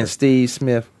starter. And Steve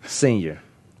Smith Sr.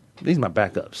 These are my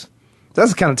backups.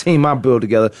 That's the kind of team I build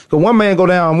together. Because one man go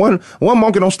down, one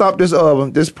monkey don't stop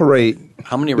this parade.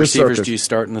 How many receivers do you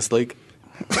start in this league?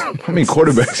 How many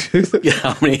quarterbacks? Yeah,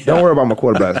 how many? Don't worry about my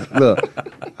quarterbacks. Look,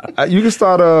 you can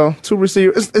start 2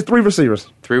 receivers. It's 3 receivers.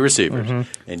 3 receivers.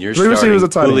 Mm-hmm. And you're 3 starting receivers are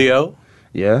tight end. Julio.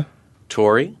 Yeah.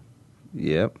 Torrey.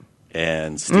 Yep.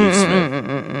 And Steve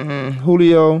Smith.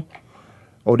 Julio,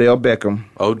 Odell Beckham.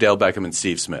 Odell Beckham and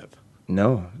Steve Smith.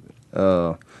 No.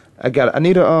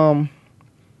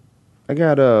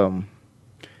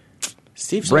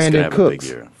 Steve Smith's Brandon have Cooks a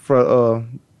big year. For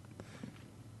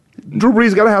Drew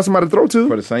Brees got to have somebody to throw to.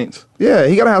 For the Saints? Yeah,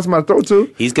 he got to have somebody to throw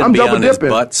to. He's going to be on his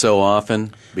butt so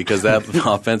often because that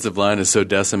offensive line is so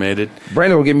decimated.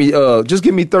 Brandon will give me just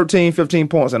give me 13, 15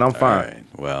 points and I'm fine. All right,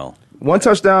 well. 1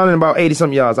 touchdown and about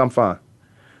 80-something yards, I'm fine.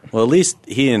 Well, at least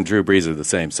he and Drew Brees are the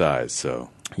same size, so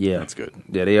yeah, that's good.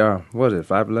 Yeah, they are. What is it,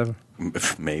 5'11"?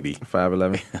 Maybe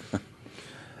 5'11".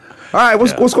 All right,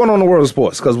 what's going on in the world of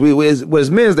sports? Because it's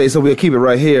Men's Day, so we'll keep it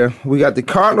right here. We got the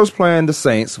Cardinals playing the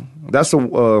Saints. That's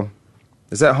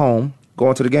is at home.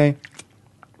 Going to the game?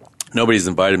 Nobody's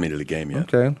invited me to the game yet.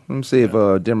 Okay, let me see if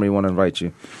Demery want to invite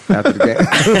you after the game.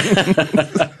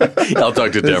 I'll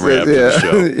talk to Demery after the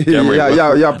show. Demery,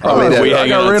 y'all probably. I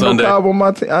got Randall Cobb on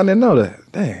my team. I didn't know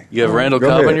that. Dang. You have Randall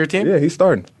Cobb on your team? Yeah, he's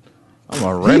starting. I'm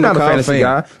a Randall He's not a Cobb fantasy fan.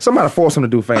 guy. Somebody forced him to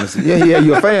do fantasy. Yeah,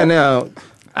 you're a fan now.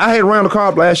 I had Randall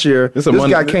Cobb last year. This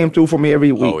guy came through for me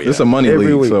every week. Oh, yeah. This is a money every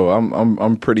league, week. so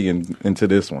I'm pretty into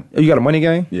this one. You got a money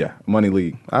game? Yeah, money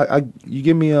league. You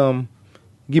give me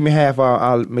Give me half,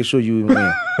 I'll make sure you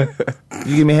win.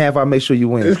 You give me half, I'll make sure you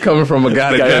win. It's coming from a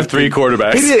guy that have 3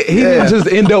 quarterbacks. He didn't just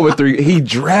end up with 3. He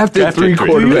drafted 3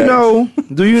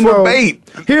 quarterbacks. Do you know? Bait.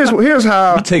 Here's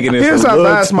how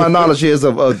vast my knowledge is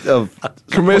of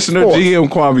Commissioner sports. GM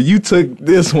Kwame. You took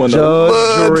this one.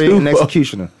 Judge, jury, and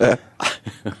executioner.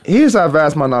 Here's how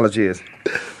vast my knowledge is,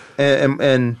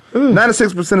 and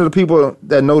 96% of the people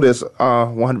that know this are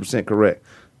 100% correct.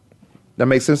 That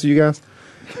makes sense to you guys?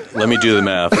 Let me do the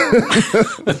math.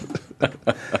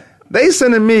 They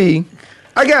sending me,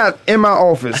 I got in my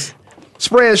office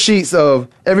spreadsheets of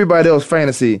everybody else's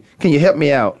fantasy. Can you help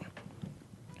me out?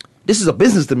 This is a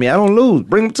business to me. I don't lose.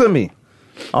 Bring them to me.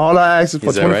 All I ask is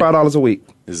for $25 a week.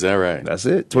 Is that right? That's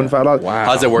it. $25. Wow.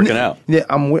 How's that working out? Yeah,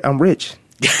 I'm rich.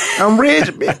 I'm rich.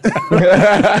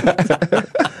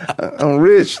 I'm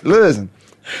rich. Listen,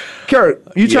 Kurt,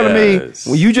 you telling me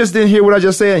well, you just didn't hear what I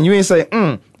just said, and you ain't say,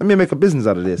 let me make a business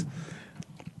out of this.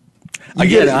 You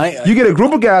get a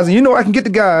group of guys, and you know I can get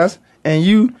the guys, and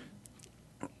you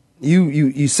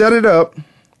set it up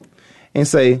and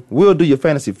say, we'll do your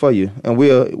fantasy for you, and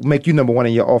we'll make you number 1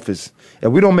 in your office.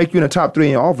 If we don't make you in the top 3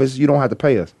 in your office, you don't have to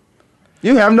pay us.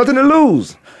 You have nothing to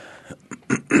lose.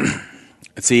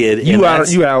 See, you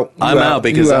out. I'm out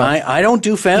because I don't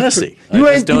do fantasy.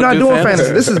 You're not doing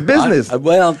fantasy. This is business. I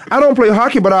don't play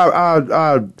hockey, but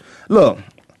I look.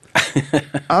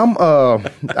 I'm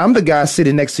the guy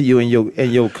sitting next to you in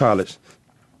your college.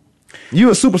 You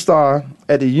a superstar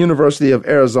at the University of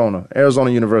Arizona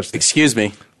University. Excuse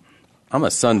me, I'm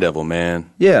a Sun Devil, man.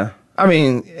 Yeah, I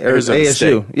mean Arizona ASU.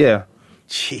 State. Yeah.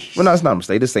 Jeez. Well, no, it's not a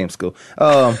mistake. The same school.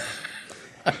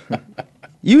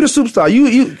 You the superstar.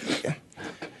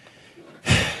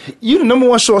 You the number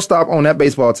 1 shortstop on that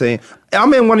baseball team.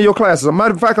 I'm in one of your classes. As a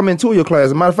matter of fact, I'm in 2 of your classes.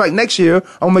 As a matter of fact, next year, I'm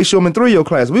going to make sure I'm in 3 of your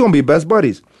classes. We're going to be best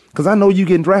buddies because I know you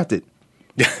getting drafted.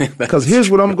 Because here's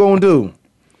what I'm going to do.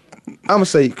 I'm going to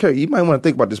say, Kurt, you might want to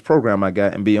think about this program I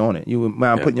got and be on it. You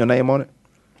mind putting your name on it?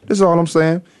 This is all I'm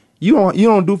saying. You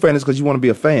don't do fantasy because you want to be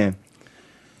a fan.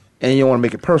 And you don't want to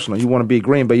make it personal. You want to be a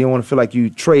Green Bay. You don't want to feel like you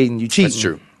trading, you cheating. That's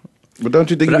true. But don't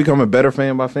you think you become a better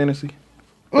fan by fantasy?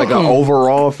 Like an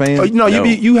overall fan? No.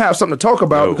 You have something to talk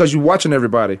about because you're watching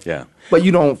everybody. Yeah. But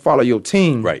you don't follow your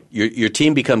team. Right. Your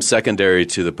team becomes secondary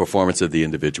to the performance of the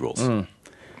individuals.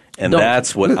 And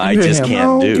that's what I just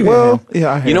can't do. Well,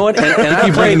 yeah, you know what? And I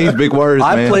keep bringing these big words,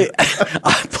 man.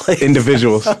 I play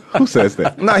individuals. Who says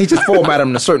that? No, he just formatted them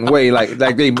in a certain way, like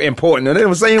they important. And they're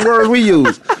the same words we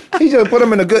use. He just put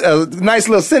them in a nice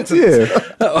little sentence. Yeah.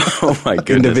 Oh my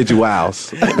goodness. Individuals.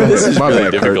 This is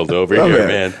really difficult over here,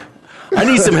 man. I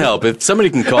need some help. If somebody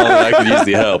can call it, I could use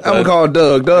the help. I'm going to call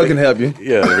Doug. Doug can help you.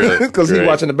 Yeah, really. Because he's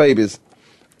watching the babies.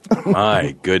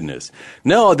 My goodness.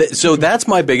 No, so that's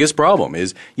my biggest problem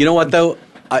is, you know what, though?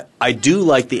 I do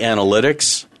like the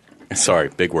analytics. Sorry,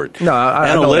 big word. No,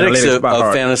 analytics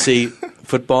of fantasy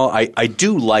football. I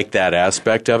do like that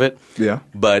aspect of it. Yeah.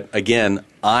 But again,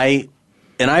 I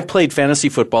played fantasy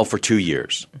football for 2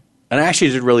 years. And I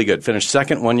actually did really good. Finished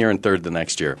second 1 year and third the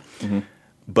next year. Mm-hmm.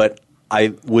 But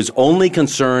I was only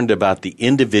concerned about the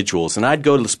individuals. And I'd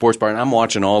go to the sports bar and I'm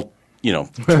watching all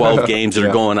 12 games that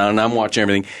are going on, and I'm watching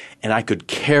everything, and I could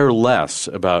care less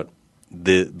about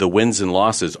the wins and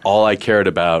losses. All I cared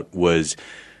about was,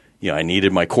 I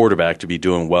needed my quarterback to be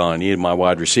doing well. I needed my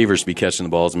wide receivers to be catching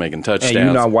the balls and making touchdowns. And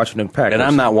you're not watching the Packers. And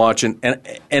I'm not watching,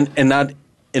 and not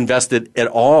invested at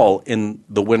all in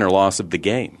the win or loss of the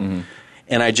game. Mm-hmm.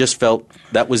 And I just felt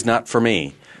that was not for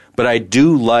me. But I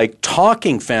do like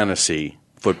talking fantasy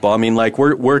football. I mean, like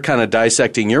we're kind of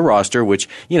dissecting your roster, which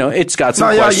it's got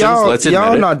some questions. Let's admit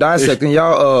y'all it. Not dissecting.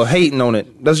 Y'all hating on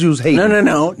it. Let's use hating.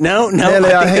 No.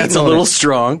 I think that's a little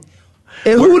strong.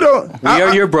 And who don't? We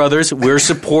are your brothers. We're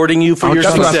supporting you for your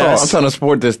success. I'm trying to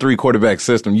support this 3 quarterback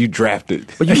system you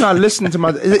drafted. But you're not listening to my.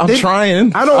 I'm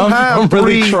trying. I'm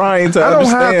really trying to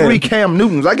understand. I don't have 3 Cam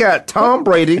Newtons. I got Tom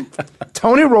Brady,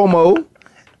 Tony Romo,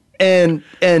 and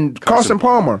Carson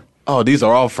Palmer. Oh, these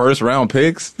are all first-round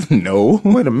picks? No.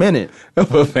 Wait a minute.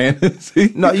 For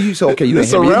fantasy? No, you said, okay, you didn't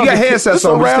hear me. You got headsets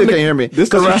on, but you still can't hear me.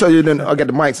 Because you didn't. I got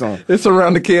the mics on. It's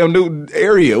around the Cam Newton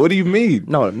area. What do you mean?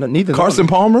 No, neither. Carson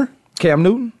Palmer? Cam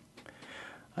Newton?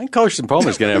 I think Carson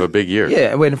Palmer's going to have a big year.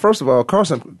 Yeah, wait, and first of all,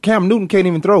 Cam Newton can't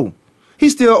even throw.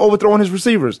 He's still overthrowing his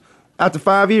receivers after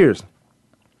 5 years.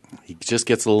 He just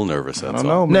gets a little nervous, that's I don't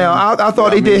know, man. Now, I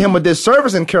thought they did him a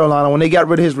disservice in Carolina when they got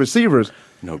rid of his receivers.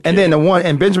 No kidding. And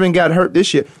then Benjamin got hurt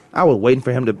this year. I was waiting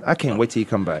for him to. I can't wait till he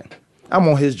come back. I'm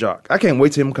on his jock. I can't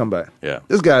wait till him come back. Yeah,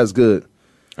 this guy is good.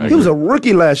 He was a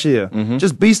rookie last year,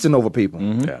 just beasting over people.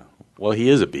 Mm-hmm. Yeah. Well, he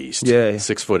is a beast. Yeah.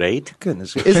 6'8".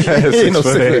 Goodness. He ain't no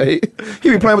 6'8".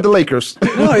 He be playing with the Lakers.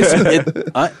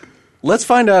 No, let's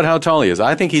find out how tall he is.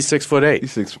 I think he's 6'8".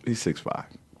 He's 6'5".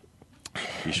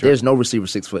 You sure? There's no receiver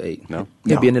 6'8". No?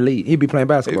 He'd be in the league. He'd be playing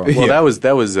basketball. Well, that was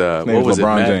what was LeBron it?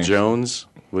 Matt James. Jones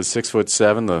was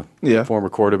 6'7", the former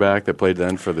quarterback that played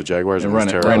then for the Jaguars and ran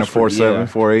a 4.7,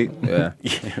 4.8.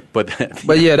 Yeah.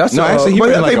 But yeah, that's no. Actually, he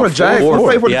ran like a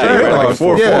 4.4. Yeah,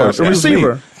 4.4.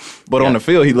 Receiver. But on the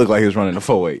field, he looked like he was running a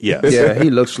 4.8. Yeah, he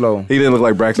looked slow. He didn't look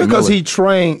like Braxton because Miller. he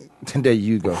trained. There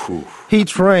you go. He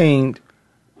trained.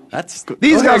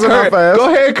 These guys are not fast.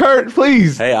 Go ahead, Kurt,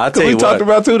 please. Hey, I'll tell you we what. talked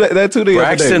about that too the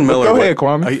Braxton other day. Miller. Go ahead,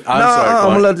 Kwame. I'm sorry,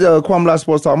 I'm going to let Kwame Last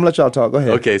Sports talk. I'm going to let y'all talk. Go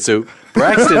ahead. Okay, so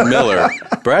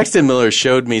Braxton Miller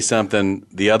showed me something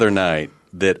the other night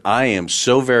that I am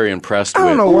so very impressed with. I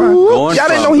don't know why. Going Y'all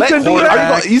didn't know he couldn't do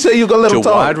that. You said you going to let him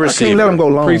talk. Wide receiver. I can't let him go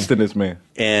long. Preach to this man.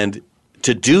 And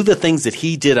to do the things that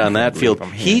he did on that field,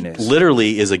 he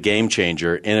literally is a game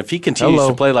changer. And if he continues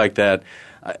to play like that,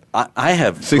 I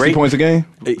have 60 points a game?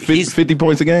 50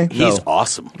 points a game? He's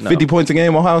awesome. 50 points a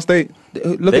game, Ohio State?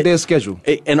 Look at their schedule.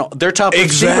 And their top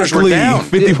receivers were down.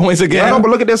 50 points a game. I know, but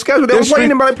look at their schedule. They don't play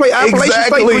anybody. Play Appalachian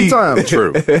State 3 times.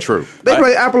 True. They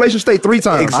play Appalachian State 3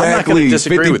 times. Exactly. I'm not going to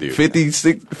disagree with you.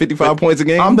 55 points a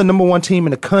game? I'm the number 1 team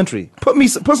in the country. Put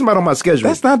somebody on my schedule.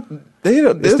 That's not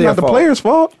the player's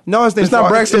fault. No, it's not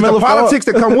Braxton Miller's fault. It's the politics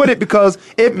that come with it because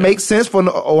it makes sense for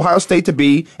Ohio State to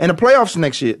be in the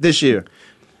playoffs this year.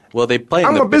 Well, they play.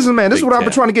 I'm a businessman. This is what I've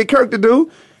been trying to get Kirk to do.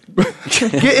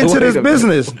 Get into this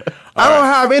business. I don't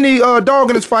have any dog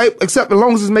in this fight except as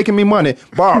long as it's making me money.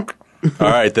 Bark. All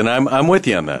right, then I'm with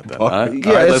you on that. Then.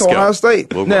 It's Ohio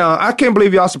State. Now, I can't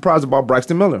believe y'all surprised about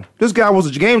Braxton Miller. This guy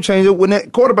was a game changer with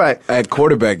that quarterback. At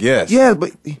quarterback, yes. Yeah,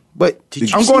 but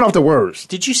I'm going off the words.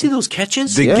 Did you see those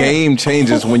catches? The game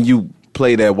changes when you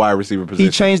play that wide receiver position.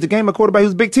 He changed the game at quarterback. He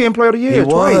was Big Ten Player of the Year. He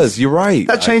was. You're right.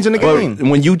 That changing the game. But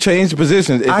when you change the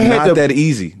positions, it's not that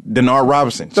easy. Denard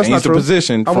Robinson changed the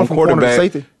position from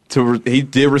quarterback to he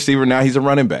did receiver. Now he's a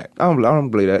running back. I don't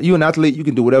believe that. You an athlete, you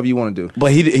can do whatever you want to do.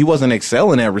 But he wasn't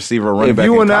excelling at receiver or running back. If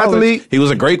you were an athlete, he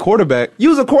was a great quarterback. You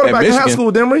was a quarterback in high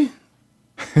school, Demery.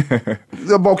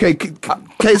 Okay,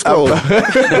 case closed.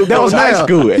 That was high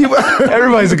school.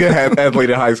 Everybody's a good athlete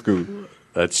in high school.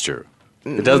 That's true.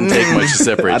 It doesn't take much to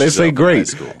separate. I didn't say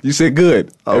great. You said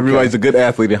good. Okay. Everybody's a good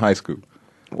athlete in high school.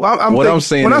 Well, I'm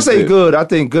saying when I say good, I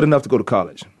think good enough to go to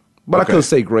college. But I could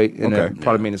say great, and that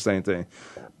probably mean the same thing.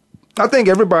 I think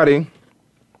everybody.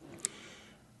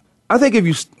 I think if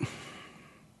you.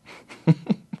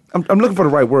 I'm looking for the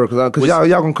right word because y'all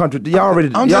gonna y'all already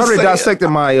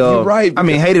dissected my. You're right. I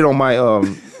mean, hated on my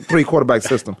 3 quarterback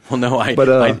system. Well, no, hey,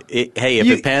 if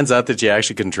it pans out that you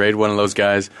actually can trade one of those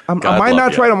guys, I might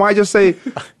not trade him. I might just say,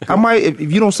 I might if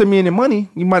you don't send me any money,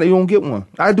 you won't get one.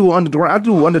 I do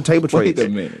under table trades. Wait a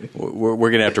minute. We're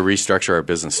gonna have to restructure our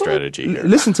business strategy here.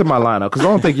 Listen to my lineup because I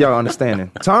don't think y'all understanding.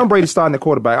 Tom Brady starting at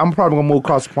quarterback. I'm probably gonna move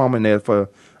Carson Palmer in there for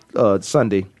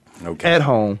Sunday at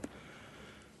home.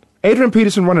 Adrian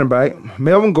Peterson running back,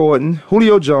 Melvin Gordon,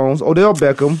 Julio Jones, Odell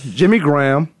Beckham, Jimmy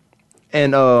Graham,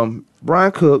 and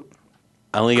Brian Cook.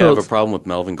 I only have a problem with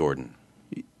Melvin Gordon.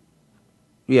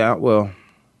 Yeah, well.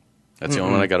 That's the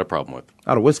only one I got a problem with.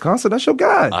 Out of Wisconsin, that's your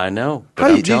guy. I know.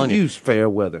 But I'm telling you. Use fair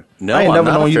weather. No, I ain't I'm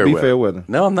never not known you to be weather. fair weather.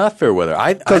 No, I'm not fair weather.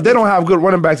 Because they don't have good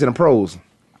running backs in the pros.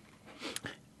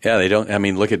 Yeah, they don't. I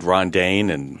mean, look at Ron Dane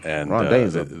and Ron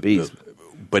Dane's a beast.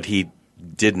 But he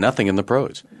did nothing in the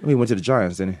pros. He went to the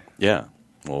Giants, didn't he? Yeah.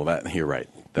 Well, you're right.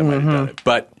 That might have done it.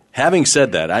 But having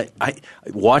said that, I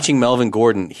watching Melvin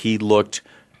Gordon, he looked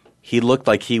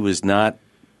like he was not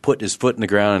putting his foot in the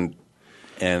ground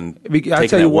and taking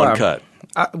that one cut.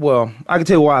 I can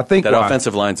tell you why I think that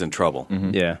offensive line's in trouble.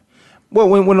 Mm-hmm. Yeah. Well,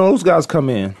 when those guys come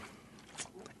in,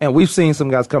 and we've seen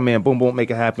some guys come in, boom, boom, make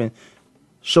it happen,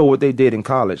 show what they did in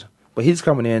college. But he's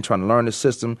coming in trying to learn the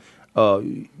system.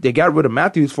 They got rid of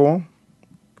Matthews for him.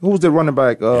 Who was their running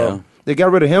back? They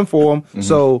got rid of him for him. Mm-hmm.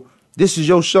 So this is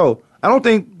your show. I don't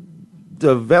think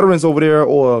the veterans over there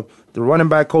or the running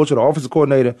back coach or the offensive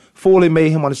coordinator fully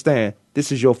made him understand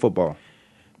this is your football.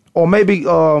 Or maybe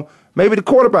the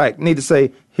quarterback need to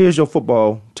say, here's your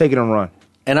football, take it and run.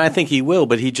 And I think he will,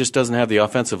 but he just doesn't have the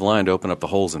offensive line to open up the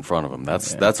holes in front of him.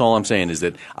 That's all I'm saying is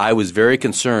that I was very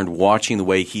concerned watching the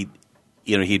way he'd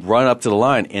run up to the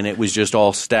line, and it was just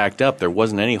all stacked up. There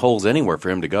wasn't any holes anywhere for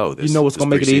him to go. You know what's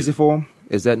going to make it easy for him?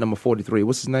 Is that number 43.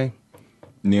 What's his name?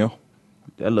 Neil.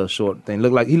 That little short thing.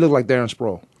 He looked like Darren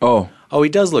Sproul. Oh, he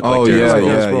does look like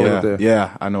Darren Sproul.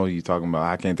 Yeah, I know what you're talking about.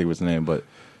 I can't think of his name, but...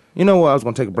 You know what? I was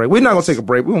going to take a break. We're not going to take a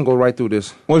break. We're going to go right through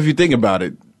this. Well, if you think about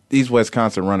it, these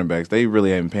Wisconsin running backs, they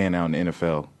really ain't paying out in the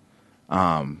NFL.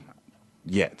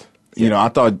 yet. You know, I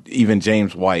thought even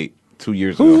James White 2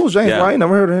 years ago. Who was James White?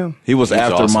 Never heard of him. He was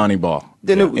after awesome. Monty Ball.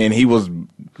 And he was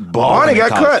balling. Monty got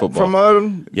cut football.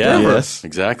 from Denver. Yes,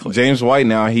 exactly. James White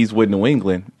now he's with New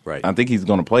England. Right. I think he's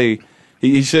going to play.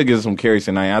 He should get some carries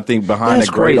tonight. I think behind That's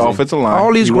a great crazy. offensive line.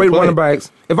 All these he will great play. running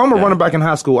backs. If I'm a running back in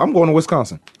high school, I'm going to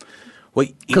Wisconsin.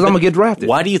 Because I'm going to get drafted.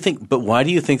 Why do you think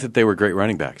that they were great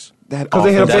running backs? Because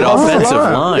they had that offensive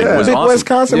line was Big awesome.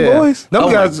 Wisconsin boys. Them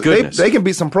my guys, goodness. they can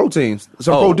beat some pro teams,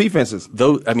 some pro defenses.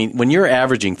 Though, I mean, when you're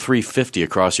averaging 350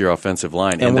 across your offensive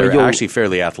line, and when they're you're- actually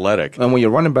fairly athletic. And when your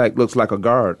running back looks like a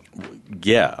guard.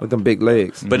 Yeah. With them big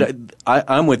legs. But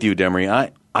I'm with you,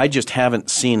 Demery. I just haven't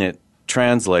seen it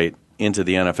translate into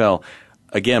the NFL.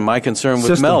 Again, my concern with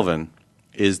System. Melvin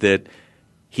is that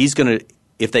he's going to –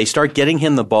 if they start getting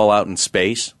him the ball out in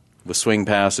space with swing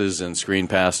passes and screen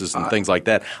passes and things like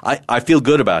that, I feel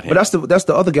good about him. But that's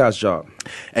the other guy's job.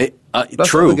 That's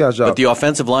True, the other guy's job. but the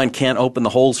offensive line can't open the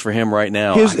holes for him right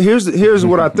now. Here's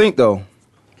what I think, though.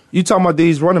 You talking about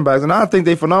these running backs, and I think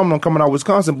they're phenomenal coming out of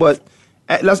Wisconsin, but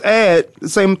let's add the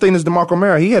same thing as DeMarco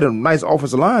Murray. He had a nice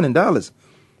offensive line in Dallas.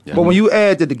 Yeah. But when you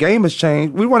add that the game has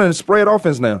changed, we're running a spread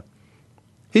offense now.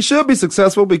 He should be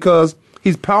successful because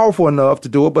he's powerful enough to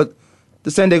do it, but the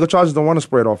San Diego Chargers don't run a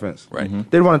spread offense. Right.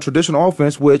 They run a traditional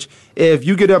offense, which if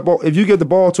you get the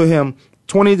ball to him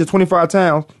 20 to 25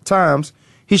 times,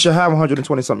 he should have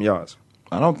 120-something yards.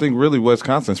 I don't think really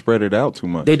Wisconsin spread it out too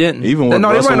much. They didn't. Even when No,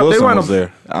 they Russell ran a- they Wilson ran a- was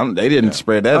there. They didn't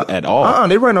spread that at all.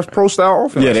 They ran a pro-style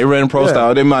offense. Yeah, they ran pro Yeah.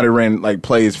 style. They might have ran like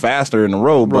plays faster in a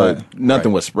row, but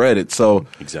nothing was spread it. So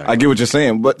I get what you're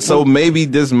saying. But so maybe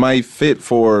this might fit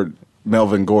for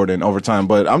Melvin Gordon over time.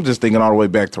 But I'm just thinking all the way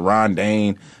back to Ron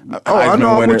Dane, I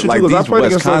know winner, what you like do. 'Cause I these played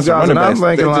against those Wisconsin guys, and running I'm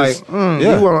backs. thinking they like,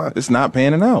 just- you wanna- it's not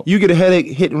panning out. You get a headache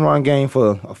hit and run game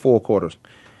for 4 quarters.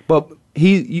 But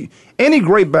any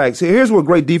great backs, here's what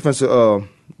great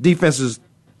defenses,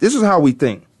 this is how we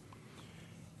think.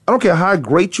 I don't care how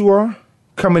great you are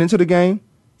coming into the game,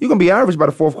 you're going to be average by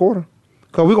the 4th quarter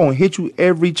because we're going to hit you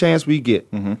every chance we get.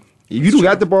 If you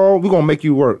got the ball, we're going to make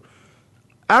you work.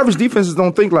 Average defenses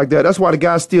don't think like that. That's why the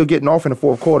guy's still getting off in the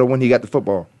 4th quarter when he got the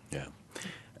football. Yeah.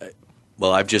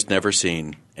 Well, I've just never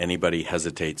seen anybody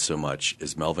hesitate so much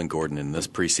as Melvin Gordon in this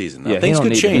preseason. Now, Yeah, he things don't could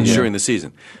need to change do that. during the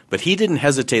season, but he didn't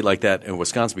hesitate like that in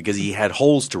Wisconsin because he had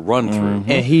holes to run through.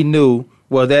 And he knew,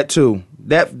 well, that too.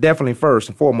 That definitely first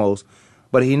and foremost.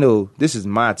 But he knew this is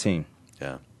my team.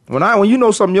 Yeah. When you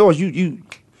know something yours, you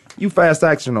fast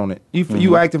action on it.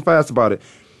 You acting fast about it.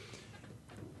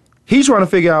 He's trying to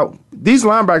figure out these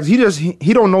linebackers.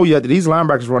 He don't know yet that these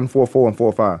linebackers run 4.4 and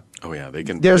 4.5. Oh yeah, they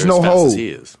can. There's they're no as fast hole. as he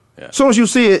is. Yeah. As soon as you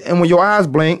see it, and when your eyes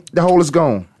blink, the hole is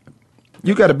gone.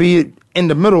 You got to be in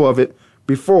the middle of it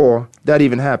before that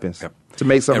even happens to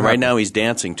make something. And right happen. now he's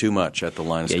dancing too much at the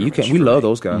line of Yeah, you scrimmage. can. We love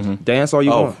those guys. Dance all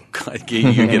you Oh, want. God,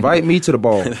 you get- Invite me to the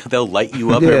ball. They'll light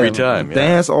you up Yeah, every time. Yeah.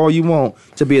 Dance all you want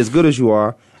to be as good as you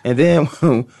are, and then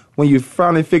when you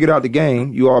finally figured out the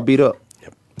game, you all beat up.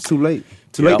 It's too late.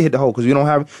 Too late to hit the hole because you don't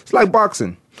have. It's like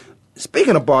boxing.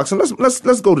 Speaking of boxing,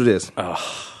 let's go to this.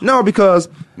 No, because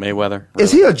Mayweather.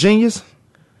 is he a genius?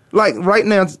 Like right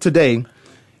now today,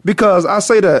 because I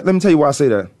say that. Let me tell you why I say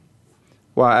that.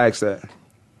 Why I ask that.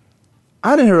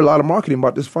 I didn't hear a lot of marketing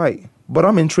about this fight, but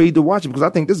I'm intrigued to watch it because I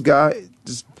think this guy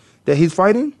that he's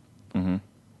fighting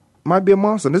might be a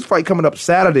monster. This fight coming up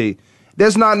Saturday.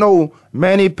 There's not no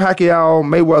Manny Pacquiao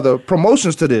Mayweather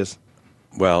promotions to this.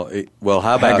 Well,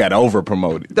 how about That got over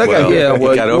promoted. That guy,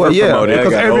 it got over-promoted.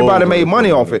 because That got everybody made over-promoted.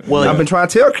 money off it. Well, I've been trying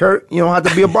to tell Kurt, you don't have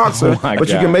to be a boxer, Oh, my but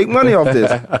you God. can make money off this.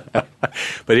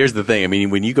 But here's the thing. I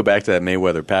mean, when you go back to that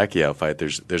Mayweather-Pacquiao fight,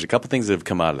 there's a couple things that have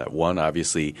come out of that. One,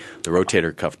 obviously, the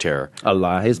rotator cuff tear. A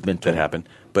lie. It's been that happened.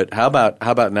 But how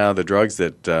about now the drugs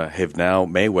that have now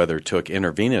Mayweather took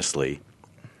intravenously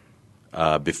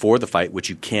before the fight, which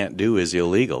you can't do, is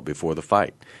illegal before the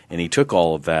fight, and he took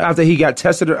all of that. After he got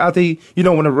tested, after he,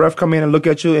 when the ref come in and look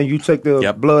at you and you take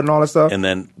the blood and all that stuff, and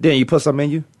then you put something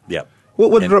in you. Yep.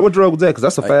 What drug was that? Because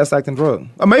that's a fast acting drug.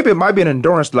 Or maybe it might be an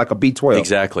endurance like a B12.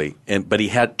 Exactly, but he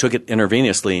took it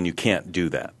intravenously, and you can't do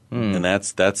that, and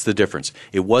that's the difference.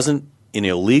 It wasn't an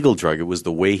illegal drug; it was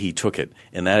the way he took it,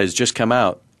 and that has just come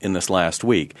out in this last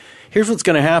week. Here's what's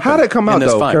going to happen. How did it come in out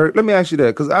this though, fight. Kurt? Let me ask you that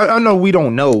because I know we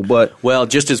don't know, but Well,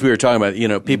 just as we were talking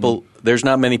about, people. There's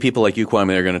not many people like you, Kwame,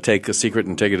 that are going to take a secret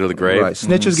and take it to the grave. Right.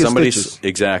 Snitches get stitches.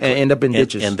 Exactly, And end up in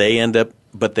ditches. And they end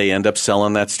up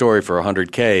selling that story for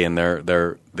 $100K, and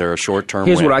they're a short term.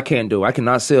 here's win. what I can't do. I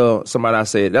cannot sell somebody I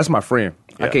said that's my friend.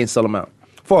 I can't sell them out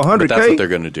for $100K. But that's what they're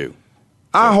going to do.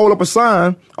 I hold up a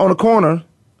sign on the corner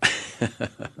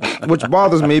which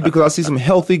bothers me because I see some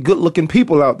healthy, good-looking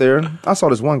people out there. I saw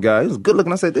this one guy. He was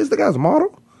good-looking. I said, "This the guy's a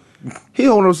model." He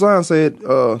holding up a sign and said,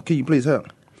 "Can you please help?"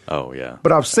 Oh, yeah.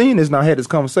 But I've seen this, and I had this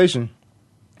conversation.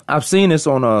 I've seen this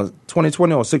on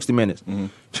 2020 or 60 Minutes.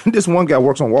 This one guy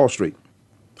works on Wall Street.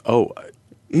 Oh.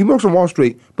 He works on Wall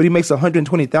Street, but he makes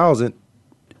 $120,000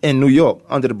 in New York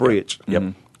under the bridge.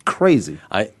 Yep. Crazy.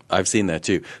 I've seen that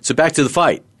too. So back to the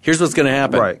fight. Here's what's going to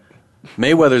happen. Right.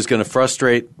 Mayweather's going to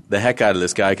frustrate the heck out of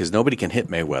this guy because nobody can hit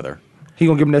Mayweather. He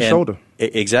going to give him that shoulder.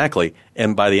 Exactly.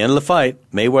 And by the end of the fight,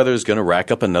 Mayweather is going to rack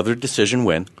up another decision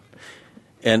win.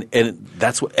 And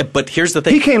that's what. But here's the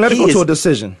thing: he can't let it go to a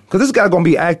decision because this guy's going to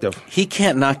be active. He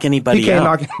can't knock anybody out. He can't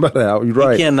knock anybody out. You're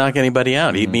right. He can't knock anybody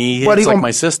out. He But hits like my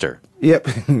sister. Yep.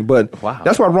 But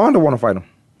that's why Ronda want to fight him.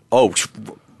 Oh,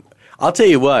 I'll tell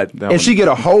you what. If she get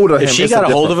a hold of him, if she got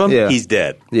a hold of him, he's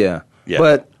dead. Yeah. Yeah.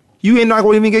 But you ain't not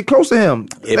going to even get close to him.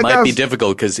 It might be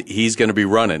difficult because he's going to be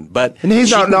running, but and he's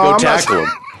she not. can No, go I'm tackle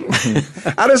not. him.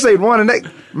 I didn't say running.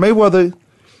 Mayweather.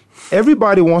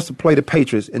 Everybody wants to play the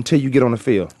Patriots until you get on the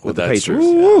field with the that's Patriots.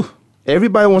 true.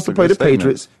 Everybody wants to play the statement.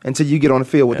 Patriots until you get on the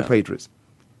field with the Patriots.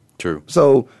 True.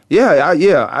 So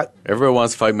Everyone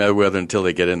wants to fight Mayweather until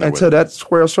they get in there. until with him. that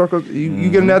square circle, you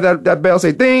get in that bell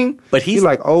say ding. But he's you're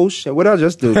like, oh shit, what did I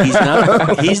just do?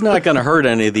 He's not going to hurt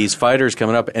any of these fighters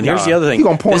coming up. And here's the other thing: He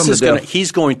gonna point them to death.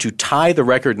 he's going to tie the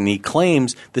record, and he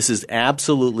claims this is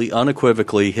absolutely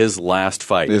unequivocally his last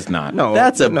fight. It's not. No,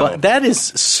 that is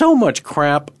so much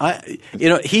crap.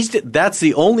 That's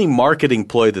the only marketing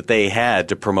ploy that they had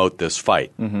to promote this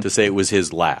fight, to say it was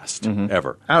his last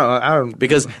ever. I don't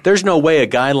because there's no way a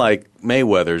guy like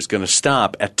Mayweather is going to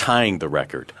stop at tying the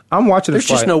record. I'm watching this There's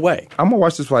just fight. no way. I'm gonna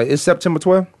watch this fight. It's September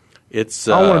 12th. It's.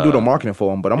 I don't want to do the marketing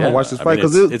for him, but I'm gonna watch this fight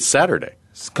because it's Saturday.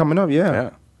 It's coming up.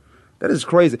 Yeah. That is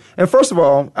crazy. And first of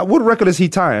all, what record is he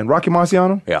tying? Rocky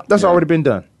Marciano? Yeah. That's already been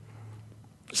done.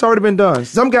 It's already been done.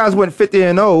 Some guys went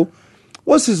 50-0.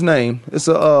 What's his name? It's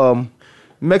a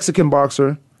Mexican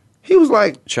boxer. He was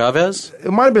like Chavez.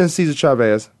 It might have been Cesar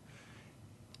Chavez.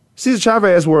 Cesar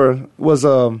Chavez was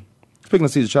speaking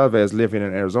of Cesar Chavez, living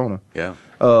in Arizona. Yeah.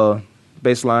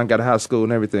 Baseline, got a high school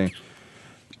and everything.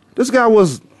 This guy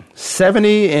was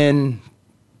 70-15.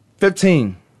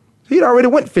 He'd already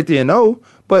went 50-0,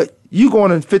 but you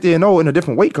going in 50-0 in a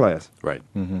different weight class. Right.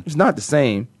 It's not the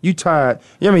same. You tied.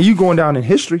 You going down in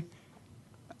history.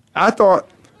 I thought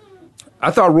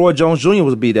Roy Jones Jr.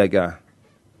 would be that guy.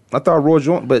 I thought Roy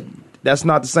Jones, but that's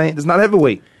not the same. It's not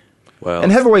heavyweight. Well,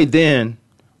 and heavyweight then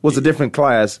was a different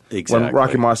class Exactly. when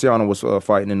Rocky Marciano was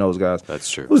fighting in those guys. That's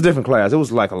true. It was a different class. It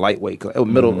was like a lightweight,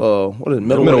 middle. What is it?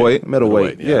 Middleweight.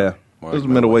 Middleweight. Yeah. It was a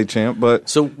middleweight champ, but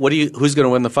So who's going to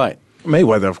win the fight?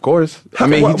 Mayweather, of course. I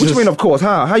mean, what you mean? Of course.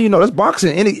 How you know? That's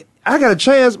boxing. I got a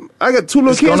chance. I got two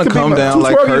little it's kids. going to come down,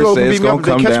 like Kurt said, it's going to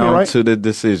come down right? to the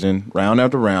decision, round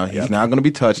after round. He's not going to be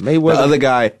touched. Mayweather. The other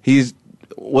guy,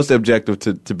 what's the objective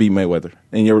to beat Mayweather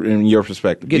in your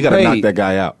perspective? Get you got to paid. knock that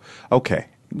guy out. Okay.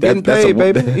 Getting paid,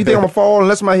 baby. You think I'm gonna fall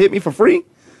unless somebody hit me for free?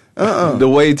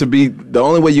 The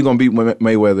only way you're gonna beat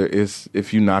Mayweather is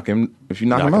if you knock him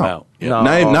out. Yeah.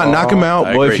 Not knock him out,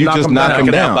 I but agree. if you just knock him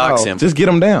down, outbox him. just get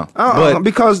him down. But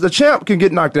Because the champ can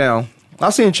get knocked down. I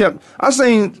seen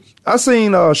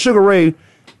Sugar Ray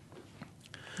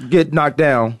get knocked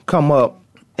down, come up,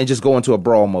 and just go into a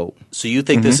brawl mode. So you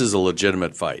think this is a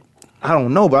legitimate fight? I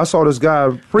don't know, but I saw this guy.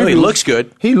 No, he looks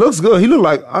good. He looks good. He look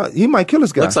like he might kill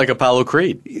this guy. Looks like Apollo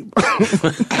Creed.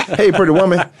 Hey, pretty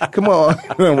woman, come on,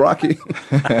 Rocky.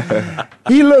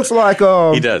 He looks like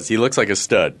He does. He looks like a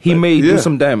stud. He may do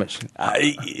some damage.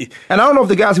 I And I don't know if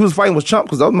the guys he was fighting was chump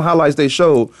because those highlights they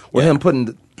showed were him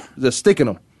putting the stick in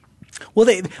him.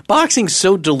 Well, boxing's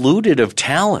so diluted of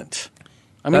talent.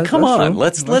 I mean, come That's on, true.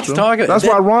 let's true. talk. That's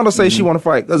why Ronda says she want to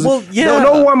fight. Well, yeah.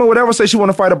 No woman would ever say she want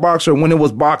to fight a boxer when it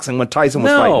was boxing. When Tyson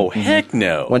was fighting. No, heck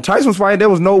no. When Tyson was fighting, there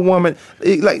was no woman.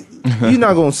 You're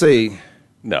not gonna say.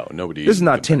 No, nobody. This is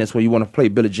not tennis where you want to play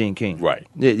Billie Jean King. Right.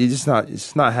 It's just not.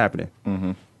 It's not happening.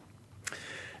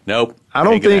 Nope. I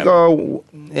don't Ain't gonna think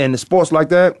happen. in the sports like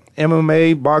that,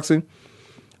 MMA, boxing,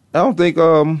 I don't think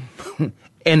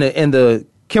in the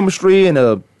chemistry and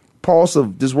the pulse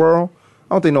of this world,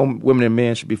 I don't think no women and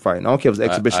men should be fighting. I don't care if it's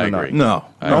exhibition I or not. agree. no,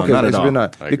 I don't care not if it's at all. exhibition or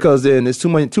not. I agree. Because then there's too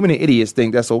many idiots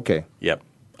think that's okay. Yep.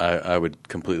 I would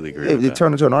completely agree It with that.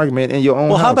 turned into an argument in your own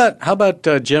Well, house. how about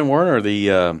Jen Werner,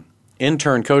 the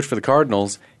intern coach for the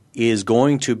Cardinals, is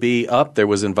going to be up.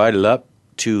 Was invited up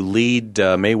to lead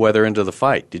Mayweather into the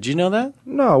fight. Did you know that?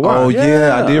 No. Why? Oh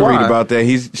yeah, I did Why? read about that.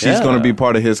 She's going to be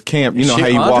part of his camp. You know how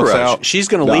he entourage. walks out. She's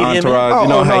going to the lead him. entourage. You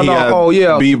know how he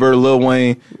had Bieber, Lil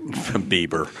Wayne,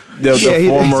 Bieber. The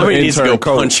former somebody needs to intern go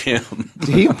coach. punch him.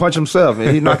 He can punch himself.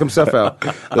 He knock himself out.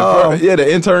 The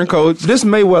intern coach. This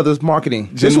Mayweather's marketing.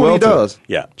 This is Jen what he Welter. does.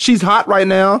 Yeah. She's hot right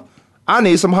now. I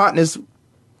need some hotness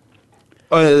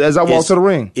as I walk to the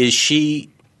ring. Is she?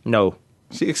 No.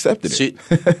 She accepted it.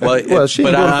 Well, she but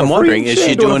ain't doing it I'm for wondering, free. is She she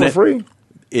ain't doing doing it for free?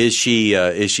 Is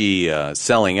she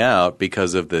selling out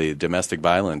because of the domestic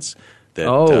violence that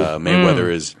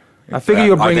Mayweather is? I figure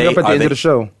you'll bring it up at the end of the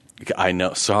show. I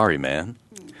know. Sorry, man.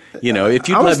 You know, if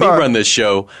you I let was me sorry. run this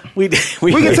show, we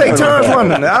can take turns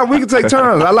running. We can take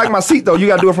turns. I like my seat, though. You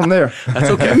got to do it from there. That's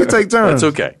okay. You can take turns.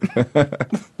 That's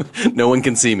okay. No one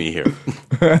can see me here.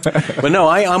 But no,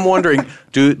 I'm wondering,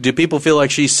 do people feel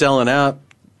like she's selling out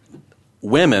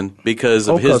women because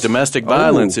of his domestic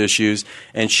violence issues,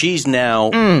 and she's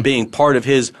now being part of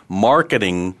his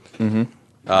marketing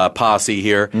posse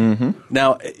here.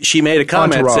 Now, she made a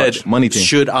comment, said, Money team.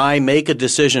 should I make a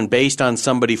decision based on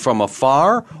somebody from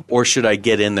afar, or should I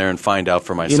get in there and find out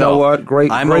for myself? You know what? I'm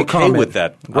great okay comment. with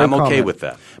that. Great I'm okay comment. with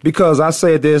that. Because I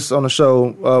said this on the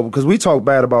show, because we talk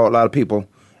bad about a lot of people,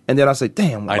 and then I say,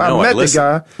 damn, I know, I met the listen.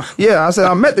 guy. Yeah, I said,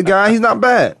 I met the guy. He's not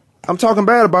bad. I'm talking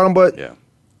bad about him, but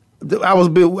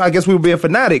I guess we were being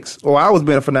fanatics, or I was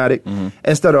being a fanatic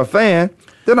instead of a fan.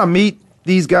 Then I meet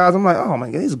these guys. I'm like, oh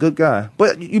my God, he's a good guy.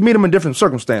 But you meet him in different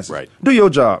circumstances. Right. Do your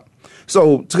job.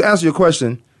 So to answer your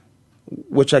question,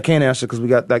 which I can't answer because we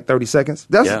got like 30 seconds.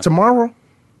 That's tomorrow.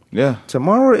 Yeah.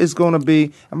 Tomorrow is going to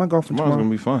be. Am I going for tomorrow? Tomorrow's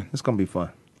going to be fun. It's going to be fun.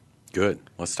 Good.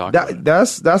 Let's talk about it.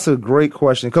 That's a great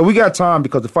question because we got time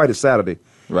because the fight is Saturday.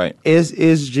 Right. Is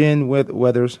Jen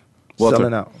Weathers Welter.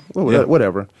 selling out? Well, Yeah.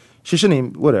 whatever. She shouldn't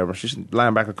even. Whatever. She should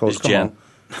linebacker coach. Is Come Jen? on.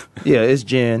 Yeah, is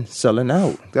Jen selling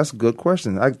out? That's a good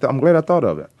question. I'm glad I thought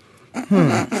of it.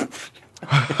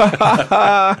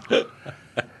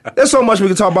 There's so much we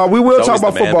can talk about. We will It's talk always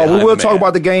about the man football. We behind will the talk man.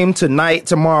 about the game tonight,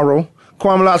 tomorrow.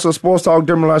 Kwame Lasseter, Sports Talk,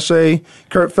 Dermot Lachey,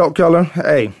 Kurt Feldkeller.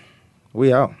 Hey,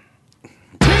 we out.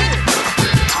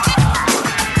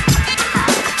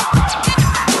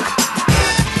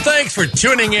 Thanks for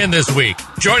tuning in this week.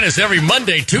 Join us every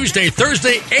Monday, Tuesday,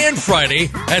 Thursday, and Friday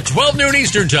at 12 noon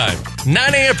Eastern Time,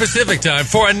 9 a.m. Pacific Time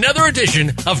for another edition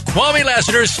of Kwame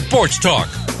Lasseter's Sports Talk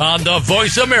on the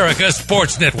Voice America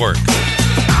Sports Network.